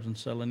cars and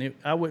selling it.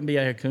 I wouldn't be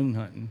out here coon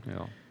hunting.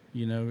 Yeah.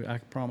 I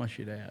can promise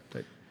you that.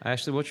 But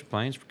Ashley, what's your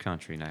plans for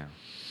country now?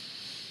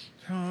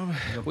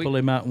 Pull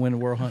him out and win the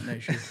world hunt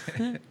next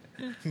year.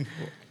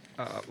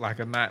 Like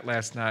a night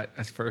last night,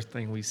 that's the first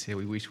thing we said.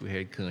 We wish we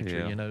had country.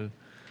 Yeah.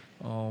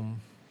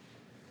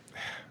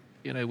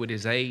 With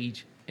his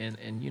age and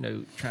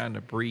trying to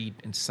breed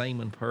and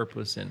semen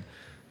purpose, and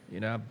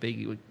how big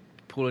he was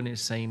pulling his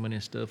semen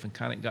and stuff, and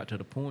kind of got to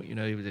the point.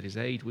 He was at his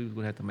age. We was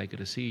going to have to make a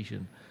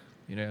decision.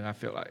 I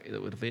felt like the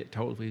vet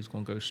told us he was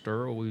going to go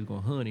sterile. We was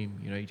going to hunt him.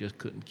 He just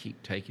couldn't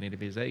keep taking it of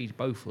his age,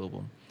 both of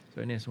them.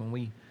 So that's when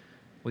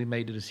we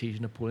made the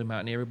decision to pull him out,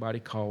 and everybody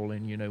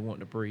calling, wanting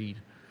to breed.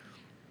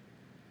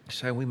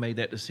 So we made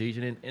that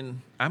decision,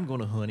 and I'm going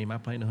to hunt him. I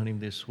plan to hunt him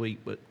this week,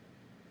 but,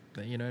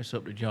 it's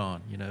up to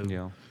John,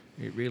 Yeah.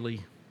 It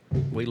really,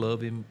 we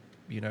love him,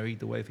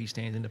 either way, if he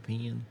stands in the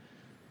pen.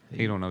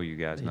 He don't know you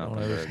guys he nothing.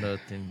 Don't know us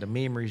nothing. The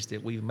memories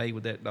that we've made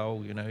with that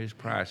dog, is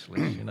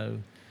priceless,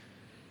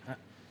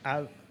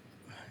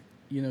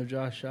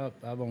 Josh,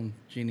 I've owned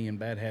Jenny and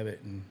Bad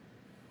Habit and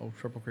old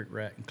Triple Creek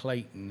Rat and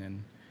Clayton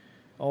and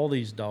all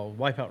these dogs,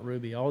 Wipeout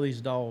Ruby, all these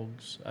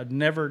dogs. I'd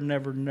never,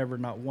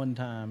 not one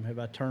time have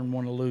I turned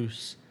one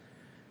loose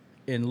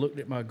and looked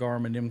at my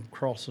Garmin, them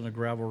crossing a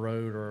gravel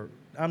road, or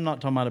I'm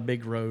not talking about a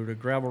big road, a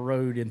gravel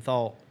road, and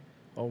thought,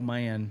 oh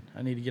man,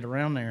 I need to get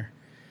around there.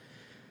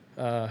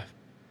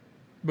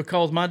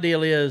 Because my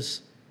deal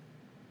is,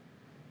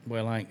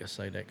 well, I ain't going to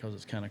say that because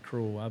it's kind of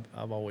cruel.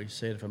 I've always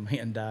said if a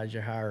man dies, you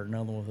hire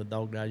another one. If a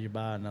dog dies, you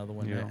buy another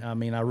one. Yeah. I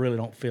mean, I really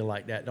don't feel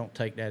like that. Don't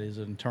take that as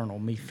an internal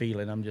me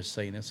feeling. I'm just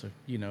saying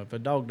if a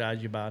dog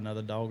dies, you buy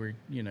another dog, or,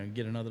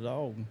 get another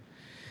dog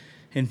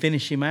and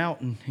finish him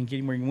out and get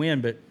him where he can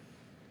win. But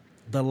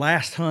the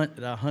last hunt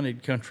that I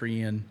hunted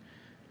country in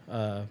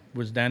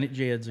was down at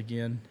Jed's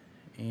again,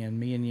 and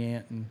me and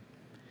Yant and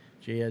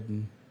Jed,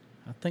 and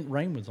I think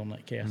Rain was on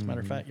that cast.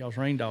 Matter of fact, y'all's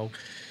Rain dog.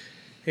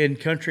 And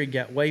country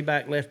got way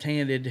back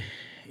left-handed,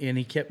 and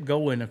he kept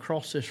going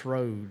across this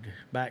road,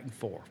 back and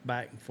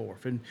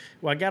forth. And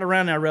when I got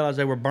around there, I realized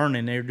they were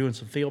burning. They were doing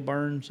some field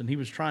burns, and he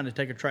was trying to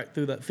take a track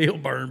through that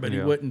field burn, but he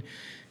wouldn't.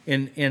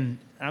 And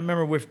I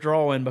remember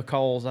withdrawing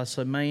because I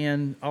said,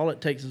 man, all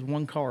it takes is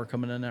one car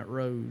coming down that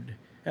road.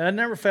 And I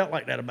never felt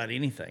like that about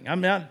anything. I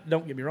mean,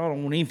 don't get me wrong, I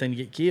don't want anything to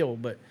get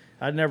killed, but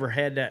I never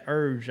had that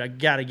urge. I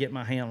got to get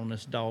my hand on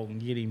this dog and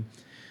get him.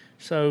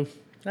 So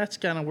that's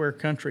kind of where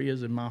country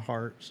is in my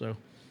heart, so...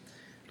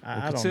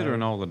 Well,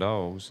 considering all the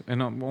dogs,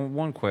 and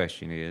one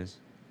question is,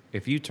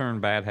 if you turn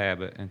Bad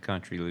Habit and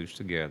Country loose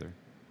together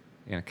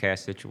in a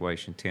cast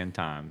situation 10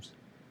 times,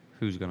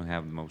 who's going to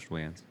have the most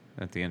wins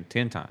at the end?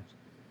 10 times,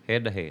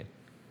 head to head.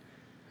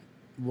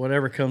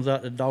 Whatever comes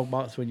out the dog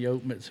box when you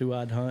open it's who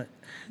I'd hunt.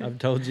 I've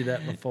told you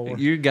that before.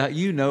 You got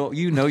you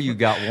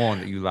got one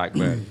that you like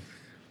better.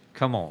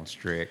 Come on,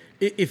 Strick.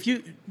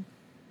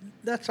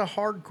 That's a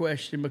hard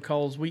question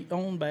because we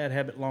owned Bad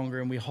Habit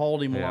longer and we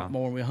hauled him a lot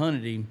more and we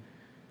hunted him.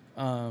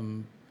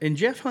 And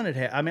Jeff hunted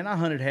I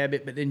hunted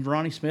Habit, but then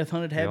Ronnie Smith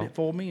hunted Habit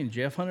for me, and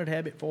Jeff hunted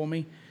Habit for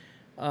me.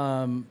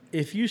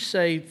 If you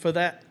say for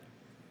that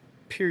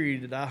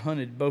period that I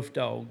hunted both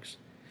dogs,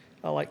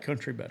 I like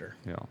Country better.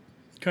 Yeah.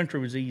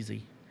 Country was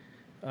easy.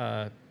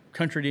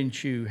 Country didn't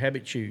chew.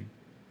 Habit chewed.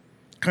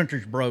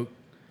 Country's broke.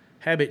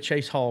 Habit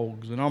chased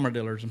hogs and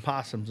armadillos and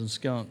possums and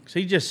skunks.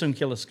 He just soon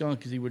kill a skunk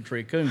because he would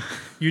tree a coon.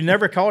 You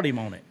never caught him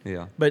on it.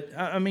 Yeah. But,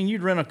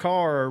 you'd rent a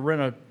car or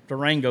rent a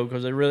Durango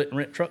because they really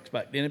rent trucks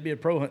back then. It'd be a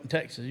pro hunt in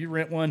Texas. You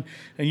rent one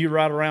and you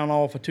ride around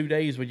all for 2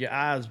 days with your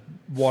eyes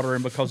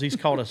watering because he's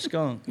caught a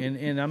skunk.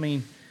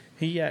 And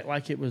he act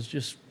like it was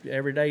just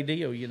everyday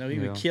deal. He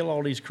would kill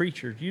all these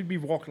creatures. You'd be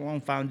walking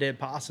along, find dead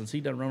possums.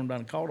 He done run them down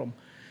and caught them.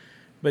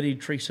 But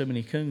he'd tree so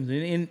many coons.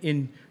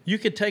 And you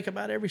could take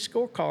about every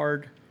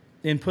scorecard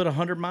and put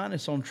 100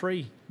 minus on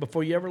tree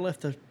before you ever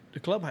left the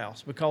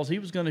clubhouse because he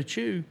was going to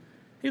chew.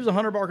 He was a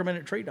 100 bark a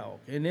minute tree dog.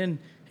 And then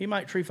he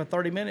might tree for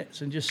 30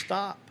 minutes and just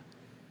stop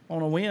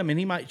on a whim, and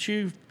he might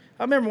chew.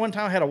 I remember one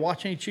time I had a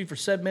watch and he chewed for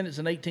 7 minutes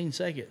and 18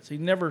 seconds. He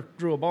never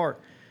drew a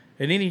bark.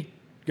 And then he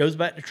goes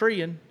back to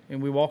treeing,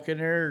 and we walk in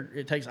there.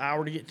 It takes an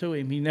hour to get to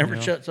him. He never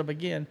shuts up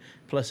again.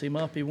 Plus him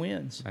up, he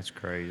wins. That's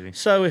crazy.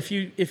 So if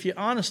you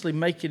honestly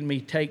making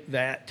me take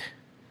that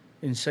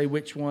and say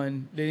which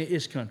one, then it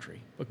is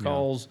country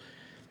because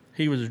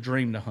he was a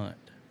dream to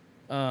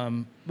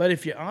hunt. But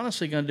if you're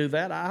honestly going to do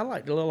that, I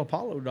like the little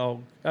Apollo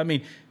dog. I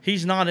mean,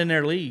 he's not in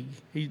their league.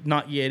 He's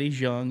not yet. He's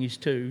young. He's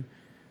 2.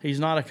 He's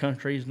not a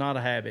country. He's not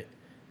a habit.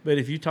 But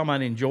if you're talking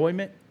about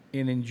enjoyment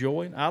and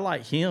enjoying, I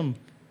like him.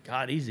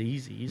 God, he's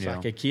easy. He's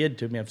like a kid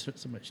to me. I've spent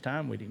so much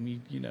time with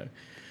him, you know.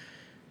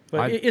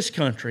 But it's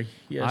country.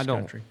 Yeah, it's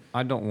country.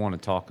 I don't want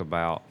to talk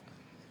about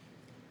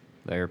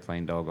the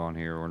airplane dog on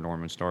here or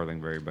Norman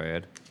Starling very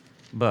bad.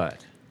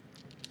 But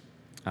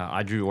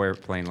I drew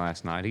airplane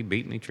last night. He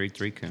beat me, treed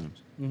 3 coons.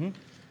 Mm-hmm.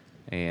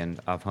 And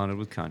I've hunted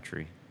with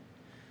country.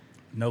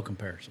 No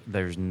comparison.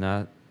 There's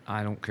not.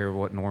 I don't care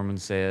what Norman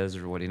says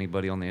or what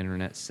anybody on the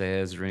internet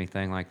says or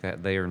anything like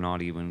that. They are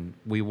not even.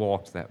 We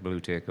walked that blue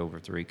tick over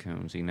 3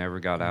 coons. He never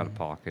got out of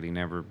pocket. He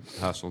never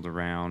hustled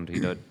around. He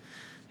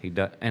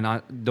does. And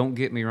I don't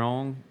get me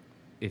wrong.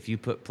 If you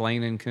put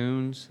plain in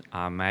coons,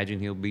 I imagine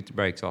he'll beat the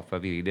brakes off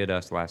of you. He did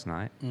us last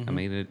night. Mm-hmm. I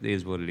mean, it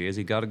is what it is.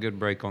 He got a good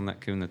break on that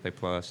coon that they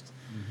plussed.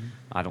 Mm-hmm.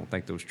 I don't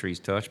think those trees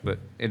touched, but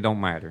it don't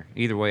matter.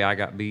 Either way, I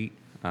got beat.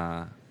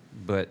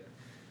 But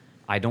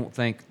I don't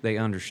think they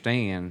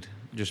understand.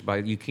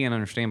 You can't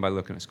understand by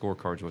looking at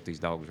scorecards what these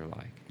dogs are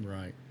like.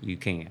 Right. You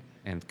can't.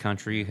 And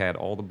country had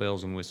all the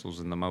bells and whistles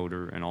and the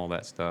motor and all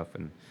that stuff,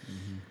 and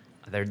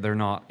they're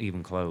not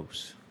even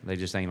close. They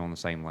just ain't on the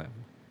same level.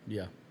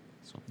 Yeah.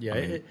 So, yeah.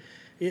 I mean,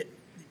 it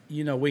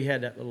you know, we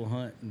had that little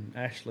hunt, and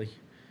Ashley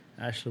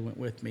went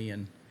with me,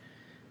 and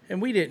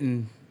we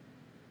didn't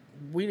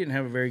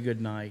have a very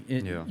good night.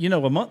 You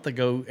know, a month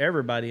ago,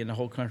 everybody in the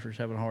whole country was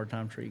having a hard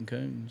time treating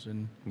coons,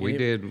 and we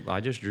did. I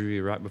just drew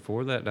you right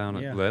before that down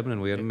at Lebanon.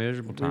 We had a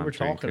miserable time. We were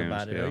treating talking coons.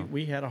 about it. Yeah.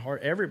 We had a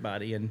hard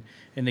everybody, and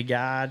the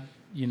guy,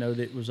 you know,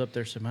 that was up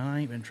there said, "Man,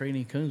 I ain't been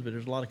treating coons, but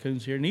there's a lot of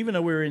coons here." And even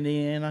though we were in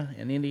Indiana,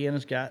 and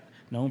Indiana's got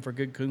known for a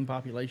good coon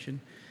population,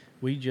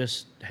 we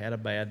just had a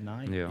bad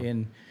night.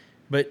 Yeah.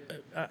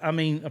 But I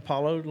mean, the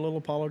little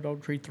Apollo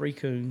dog treated 3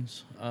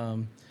 coons.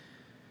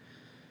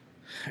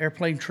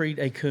 Airplane treat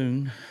a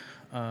coon.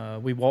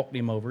 We walked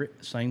him over it.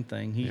 Same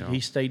thing.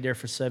 He stayed there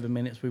for 7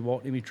 minutes. We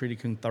walked him. He treated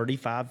a coon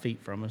 35 feet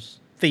from us.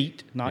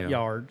 Feet, not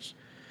yards.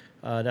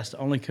 That's the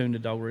only coon the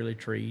dog really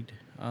treed.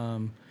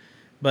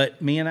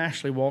 But me and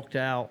Ashley walked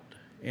out,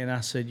 and I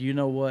said, "You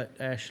know what,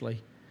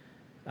 Ashley?"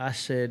 I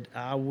said,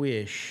 "I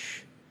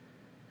wish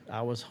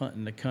I was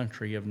hunting the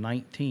country of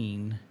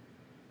 19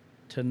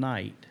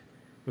 tonight."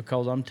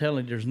 Because I'm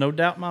telling you, there's no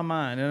doubt in my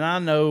mind. And I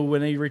know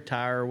when they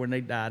retire, when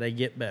they die, they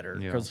get better.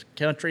 Because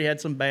country had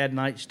some bad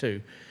nights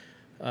too.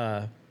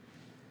 But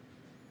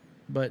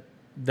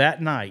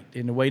that night,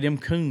 and the way them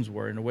coons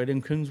were, and the way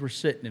them coons were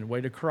sitting, and the way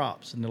the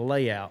crops and the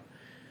layout,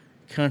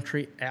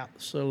 country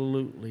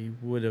absolutely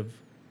would have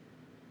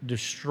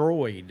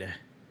destroyed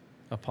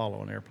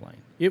Apollo and airplane.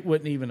 It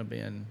wouldn't even have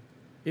been.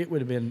 It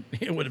would have been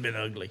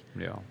ugly.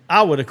 Yeah.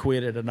 I would have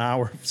quit at an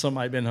hour if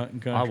somebody had been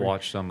hunting country. I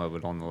watched some of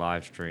it on the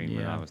live stream,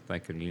 and I was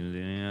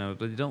thinking,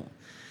 but don't.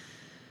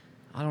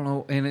 I don't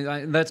know,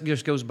 and that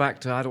just goes back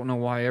to I don't know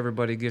why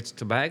everybody gets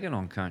to bagging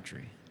on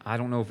country. I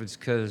don't know if it's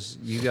because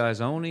you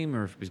guys own him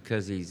or if it's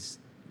because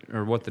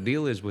or what the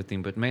deal is with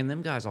him. But man,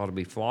 them guys ought to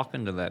be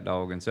flocking to that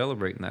dog and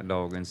celebrating that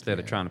dog instead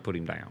of trying to put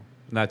him down.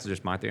 That's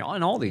just my thing.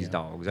 And all these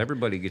dogs,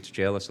 everybody gets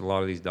jealous of a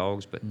lot of these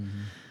dogs, but.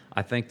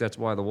 I think that's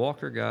why the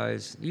Walker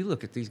guys, you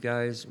look at these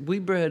guys, we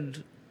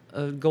bred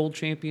a gold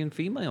champion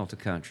female to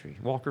country,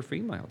 Walker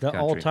female to country.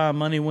 The all-time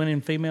money-winning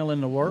female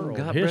in the world.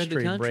 Got bred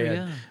to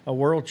country, A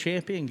world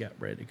champion got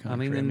bred to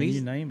country. I mean,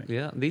 you name it.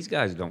 Yeah, these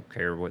guys don't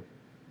care what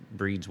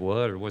breeds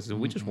what or what's.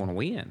 We just want to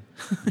win,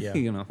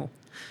 you know.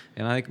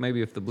 And I think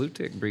maybe if the blue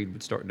tick breed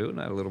would start doing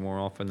that a little more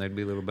often, they'd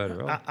be a little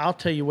better off. I'll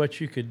tell you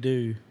what you could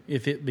do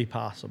if it be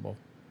possible.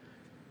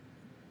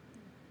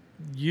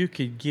 You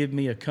could give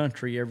me a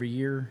country every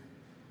year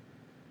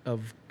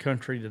of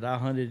country that I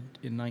hunted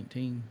in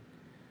 19,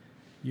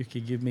 you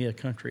could give me a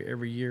country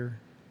every year,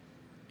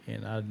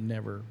 and I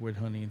never would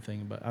hunt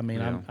anything. But I mean,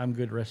 I'm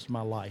good the rest of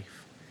my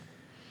life.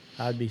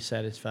 I'd be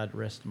satisfied the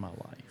rest of my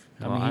life.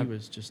 He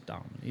was just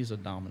dominant. He's a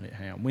dominant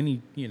hound.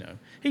 When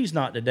he's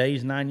not today.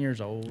 He's 9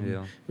 years old.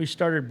 Yeah. We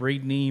started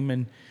breeding him,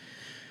 and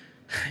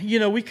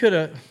we could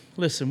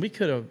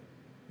have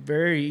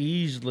very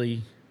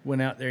easily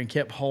went out there and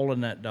kept hauling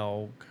that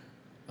dog.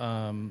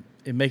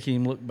 And making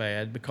him look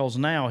bad because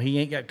now he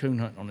ain't got coon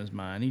hunting on his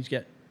mind. He's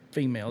got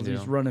females. Yeah.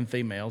 He's running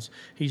females.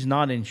 He's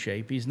not in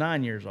shape. He's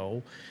 9 years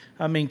old.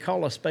 I mean,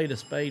 call a spade,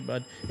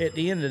 but at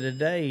the end of the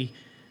day,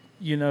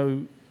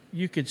 you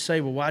could say,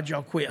 well, why'd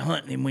y'all quit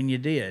hunting him when you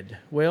did?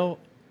 Well,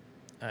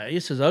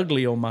 this is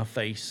ugly on my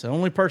face. The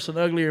only person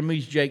uglier than me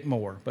is Jake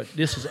Moore, but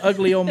this is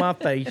ugly on my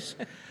face,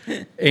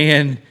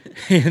 and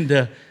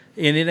it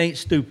ain't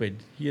stupid,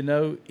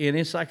 And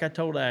it's like I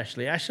told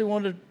Ashley. Ashley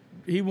wanted to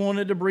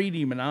to breed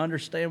him, and I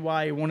understand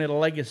why he wanted a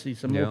legacy,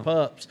 some Yeah. more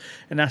pups.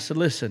 And I said,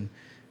 listen,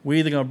 we're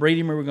either going to breed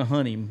him or we're going to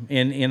hunt him.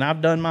 And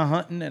I've done my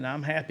hunting, and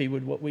I'm happy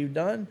with what we've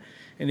done.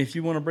 And if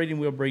you want to breed him,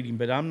 we'll breed him.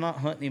 But I'm not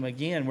hunting him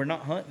again. We're not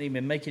hunting him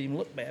and making him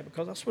look bad,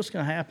 because that's what's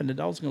going to happen. The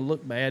dog's going to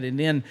look bad. And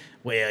then,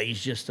 well,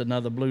 he's just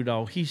another blue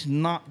dog. He's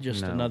not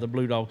just another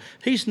blue dog.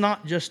 He's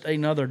not just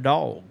another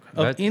dog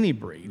of any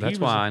breed. That's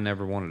why I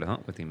never wanted to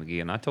hunt with him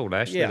again. I told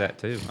Ashley that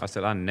too. I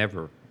said, I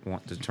never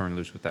want to turn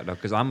loose with that dog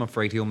because I'm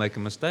afraid he'll make a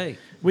mistake.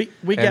 And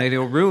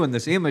it'll ruin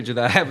this image that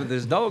I have of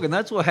this dog. And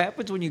that's what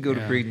happens when you go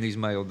to breeding these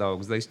male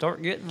dogs. They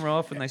start getting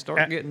rough and they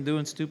start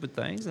doing stupid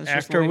things. And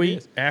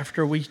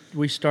after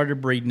we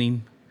started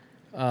breeding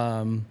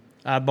him,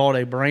 I bought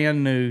a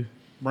brand new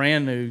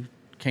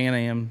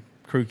Can-Am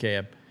crew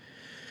cab.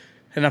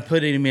 And I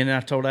put him in, and I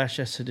told Ash,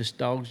 I said, this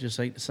dog just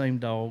ain't the same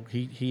dog.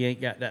 He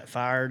ain't got that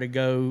fire to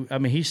go. I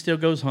mean, he still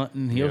goes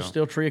hunting. He'll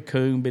still tree a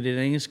coon, but it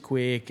ain't as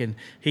quick. And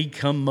he'd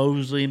come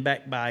moseying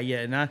back by you.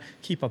 And I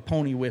keep a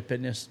pony whip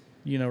in this,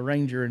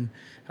 Ranger, and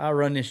I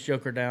run this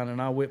joker down, and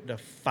I whipped the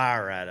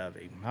fire out of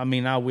him. I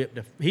mean,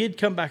 he'd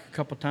come back a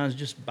couple times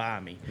just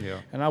by me. Yeah.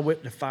 And I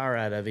whipped the fire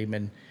out of him.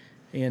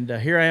 And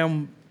here I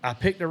am. I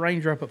picked the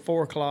Ranger up at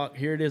 4 o'clock.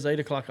 Here it is, 8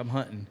 o'clock, I'm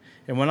hunting.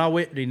 And when I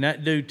whipped him,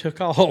 that dude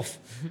took off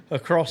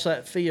across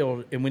that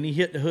field. And when he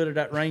hit the hood of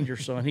that Ranger,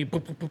 son, he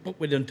boop, boop, boop, boop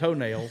with them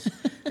toenails.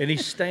 And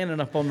he's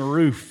standing up on the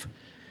roof.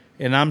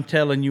 And I'm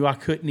telling you, I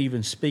couldn't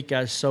even speak.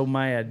 I was so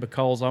mad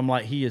because I'm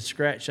like, he had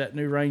scratched that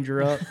new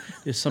Ranger up.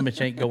 This son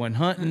bitch ain't going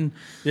hunting.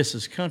 This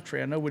is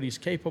country. I know what he's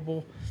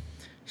capable.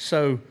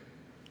 So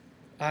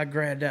I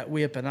grabbed that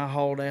whip and I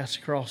hauled ass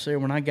across there.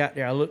 When I got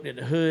there, I looked at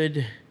the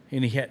hood.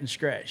 And he hadn't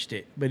scratched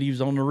it, but he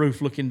was on the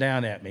roof looking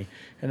down at me.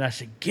 And I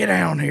said, get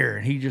down here.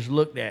 And he just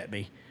looked at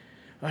me.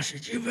 I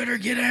said, you better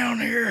get down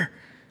here.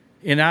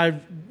 And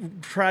I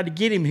tried to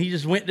get him. He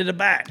just went to the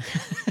back.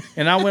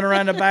 And I went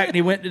around the back, and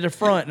he went to the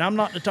front. And I'm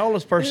not the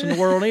tallest person in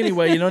the world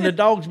anyway. And the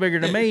dog's bigger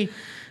than me.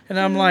 And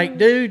I'm like,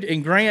 dude.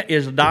 And Grant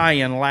is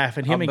dying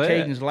laughing. Him and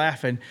Caden's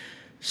laughing.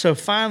 So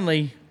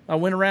finally, I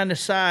went around the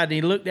side, and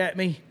he looked at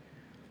me.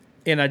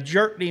 And I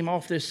jerked him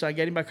off this side. I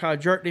got him by the car. I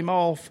jerked him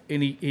off,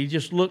 and he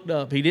just looked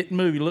up. He didn't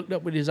move. He looked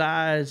up with his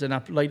eyes, and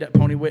I laid that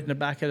pony whip in the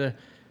back of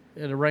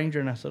the Ranger,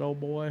 and I said, oh,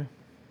 boy,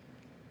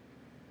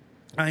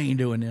 I ain't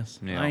doing this.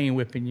 Yeah. I ain't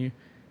whipping you.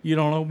 You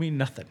don't owe me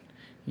nothing.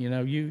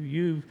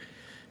 You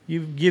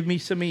give me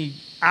so many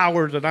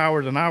hours and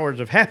hours and hours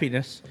of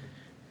happiness.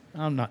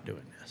 I'm not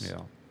doing this.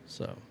 Yeah.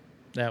 So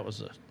that was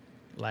the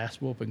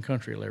last whooping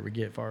country will ever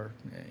get for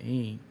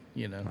he ain't.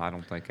 I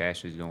don't think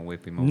Ashley's going to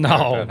whip him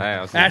over at that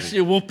house.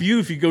 Ashley will whoop you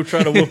if you go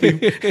try to whoop him.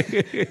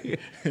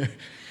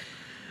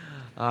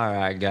 All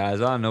right, guys.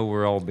 I know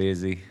we're all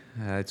busy.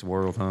 It's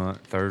World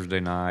Hunt,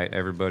 Thursday night.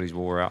 Everybody's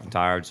wore out and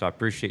tired, so I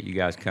appreciate you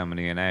guys coming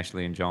in,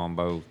 Ashley and John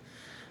both.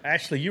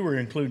 Ashley, you were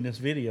including this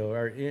video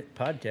or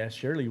podcast.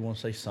 Surely you want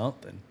to say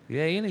something.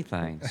 Yeah,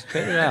 anything.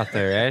 Spit it out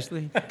there,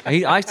 Ashley.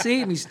 I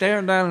see him. He's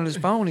staring down on his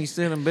phone. He's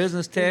sending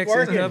business texts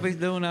and stuff. He's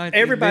doing that.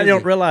 Everybody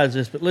don't realize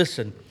this, but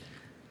listen.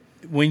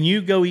 When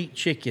you go eat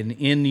chicken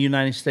in the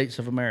United States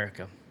of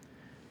America,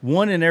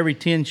 1 in every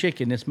 10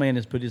 chicken, this man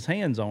has put his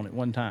hands on at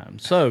one time.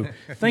 So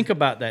think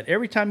about that.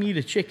 Every time you eat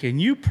a chicken,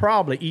 you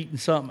probably eating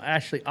something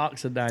Ashley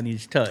Oxidine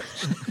he's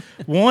touched.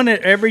 1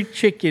 in every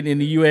chicken in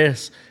the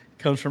U.S.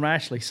 comes from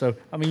Ashley. So,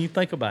 I mean, you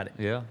think about it.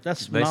 Yeah.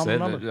 That's they said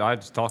number. That I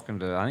was talking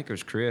to, I think it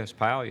was Chris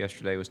Powell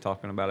yesterday was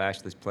talking about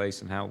Ashley's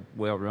place and how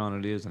well run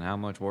it is and how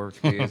much work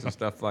it is and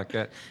stuff like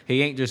that.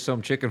 He ain't just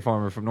some chicken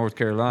farmer from North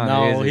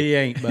Carolina, No, he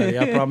ain't, buddy.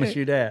 I promise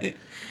you that.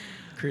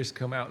 Chris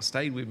come out and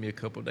stayed with me a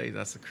couple of days.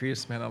 I said,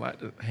 Chris, man, I like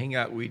to hang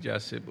out with you. I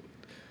said, but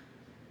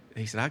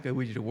he said, I'll go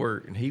with you to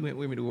work. And he went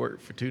with me to work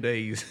for 2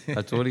 days.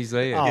 That's what he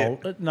said. Oh,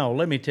 no,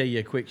 let me tell you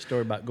a quick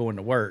story about going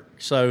to work.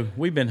 So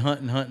we've been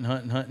hunting.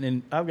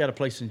 And I've got a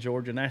place in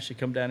Georgia. And Ashley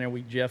come down there.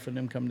 Jeff and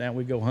them come down.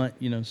 We go hunt,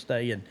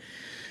 stay. And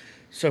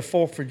so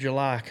 4th of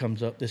July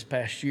comes up this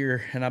past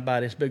year. And I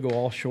buy this big old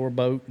offshore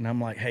boat. And I'm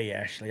like, hey,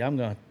 Ashley, I'm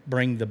going to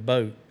bring the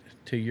boat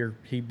to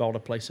he bought a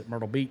place at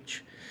Myrtle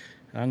Beach.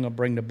 And I'm going to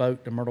bring the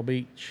boat to Myrtle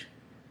Beach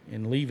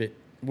and leave it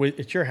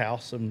at your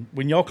house. And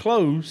when y'all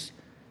close,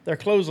 they're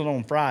closing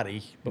on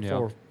Friday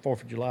before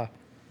 4th of July.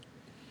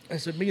 I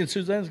said, me and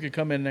Suzanne's going to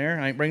come in there.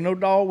 I ain't bring no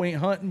dog. We ain't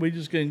hunting. We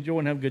just going to enjoy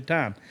and have a good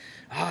time.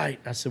 All right.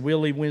 I said, we'll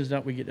leave Wednesday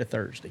night. We get to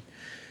Thursday.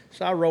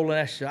 So I roll in.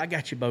 I said, I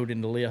got your boat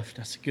in the lift.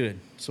 I said, good.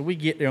 So we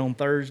get there on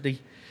Thursday,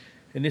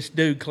 and this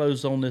dude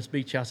closed on this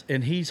beach house,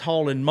 and he's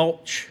hauling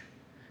mulch.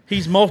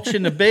 He's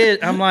mulching the bed.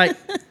 I'm like,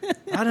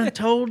 I done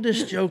told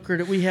this joker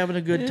that we having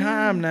a good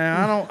time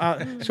now.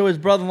 So his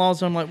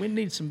brother-in-law's, I'm like, we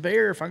need some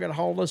beer if I got to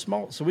haul this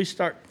mulch. So we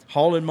start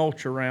hauling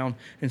mulch around,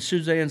 and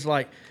Suzanne's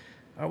like,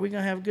 are we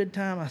going to have a good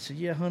time? I said,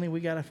 yeah, honey, we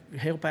got to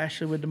help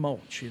Ashley with the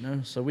mulch,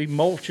 So we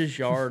mulch his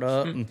yard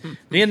up, and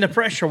then the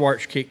pressure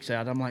wash kicks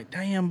out. I'm like,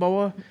 damn,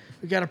 boy,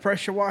 we got a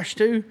pressure wash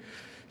too?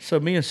 So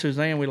me and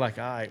Suzanne, we like,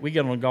 all right, we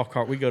get on a golf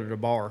cart, we go to the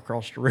bar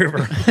across the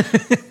river.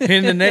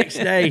 And the next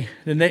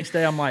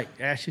day, I'm like,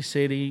 Ashley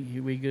City,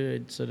 we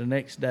good. So the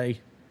next day,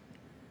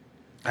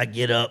 I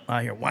get up,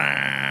 I hear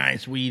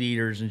it's weed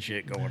eaters and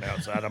shit going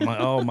outside. I'm like,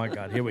 oh my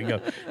God, here we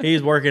go.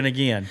 He's working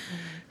again.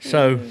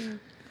 So,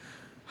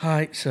 all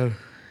right, so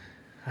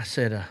I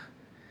said,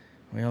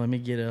 well, let me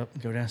get up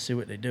and go down and see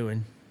what they're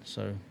doing.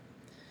 So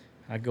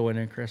I go in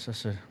there, Chris, I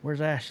said,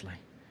 where's Ashley?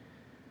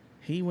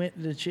 He went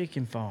to the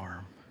chicken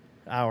farm,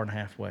 hour and a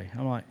half away.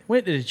 I'm like,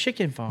 went to the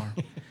chicken farm?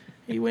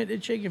 He went to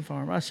the chicken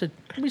farm. I said,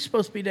 we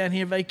supposed to be down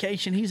here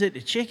vacation. He's at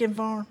the chicken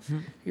farm?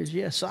 He goes,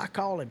 yes. So I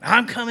called him.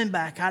 I'm coming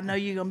back. I know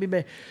you're going to be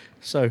back.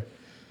 So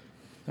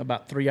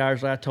about 3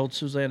 hours later, I told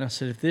Suzanne, I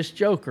said, if this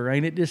joker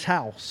ain't at this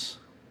house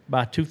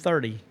by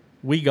 2:30,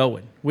 we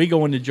going. We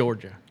going to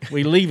Georgia.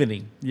 We leaving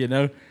him, you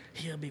know.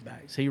 He'll be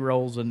back. So he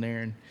rolls in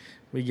there, and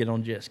we get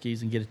on jet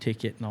skis and get a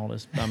ticket and all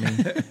this. I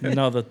mean,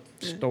 another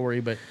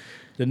story. But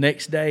the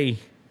next day,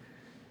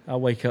 I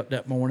wake up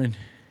that morning.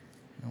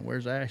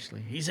 Where's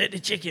Ashley? He's at the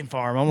chicken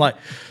farm. I'm like,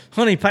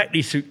 honey, pack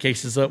these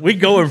suitcases up. We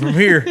going from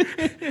here.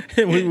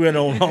 And we went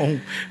on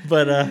home.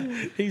 But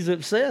he's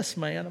obsessed,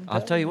 man.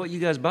 I'll tell you what, you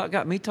guys about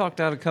got me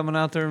talked out of coming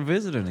out there and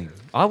visiting him.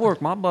 I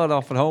work my butt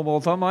off at home all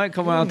the time. I ain't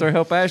coming out there and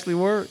help Ashley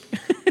work.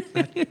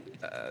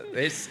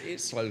 It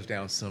slows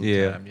down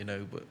sometime, you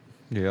know. But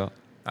yeah,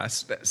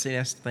 that's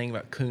the thing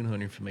about coon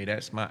hunting for me.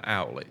 That's my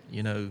outlet,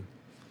 you know.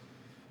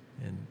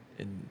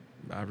 And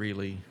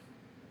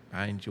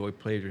I enjoy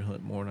pleasure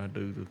hunting more than I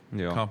do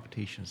the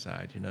competition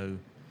side, you know.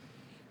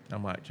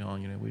 I'm like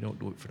John, you know, we don't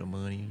do it for the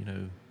money, you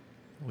know.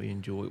 We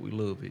enjoy it, we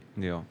love it.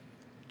 Yeah.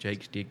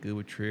 Jake's did good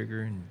with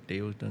trigger, and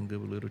Dale's done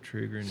good with little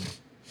trigger, and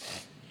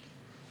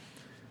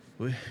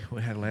we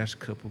had the last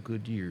couple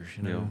good years,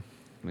 you know. Yeah.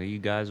 Well, you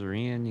guys are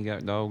in. You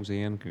got dogs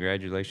in.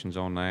 Congratulations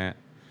on that.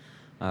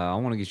 I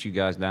want to get you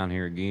guys down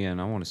here again.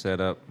 I want to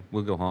set up.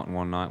 We'll go hunting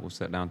one night. We'll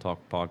sit down and talk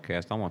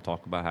podcast. I want to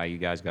talk about how you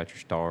guys got your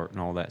start and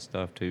all that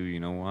stuff too. You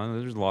know,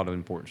 there's a lot of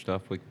important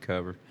stuff we can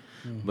cover.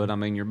 Mm-hmm. But I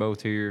mean, you're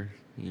both here.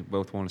 You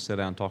both want to sit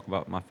down and talk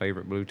about my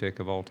favorite blue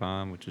tick of all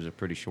time, which is a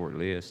pretty short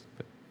list.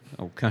 But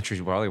Old Country's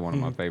probably one of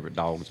my favorite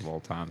dogs of all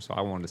time. So I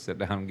wanted to sit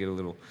down and get a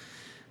little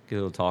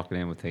talking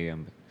in with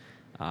him.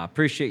 But I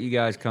appreciate you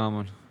guys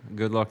coming.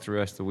 Good luck the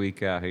rest of the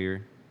week out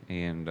here,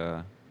 and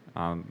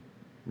I'm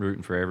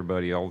rooting for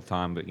everybody all the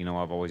time. But you know,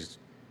 I've always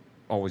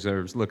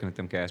looking at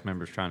them cast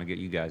members, trying to get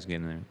you guys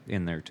getting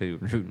in there too,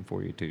 and rooting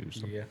for you too.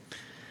 So. Yeah.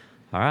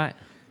 All right,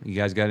 you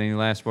guys got any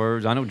last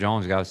words? I know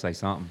John's got to say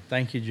something.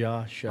 Thank you,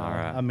 Josh. All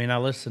right. I mean, I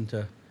listen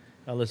to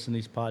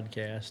these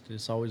podcasts.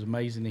 It's always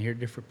amazing to hear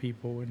different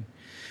people and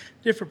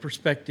different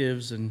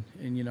perspectives, and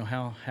you know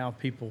how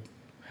people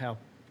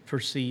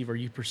perceive or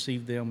you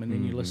perceive them, and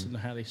then you listen to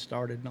how they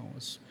started and all.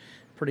 It's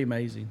pretty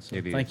amazing.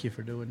 So thank you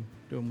for doing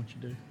what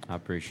you do. I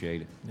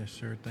appreciate it. Yes,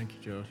 sir. Thank you,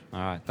 Josh. All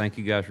right. Thank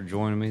you guys for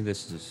joining me.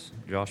 This is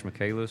Josh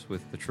Michaelis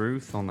with The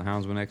Truth on the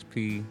Houndsman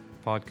XP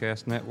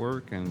Podcast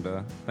Network, and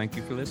thank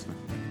you for listening.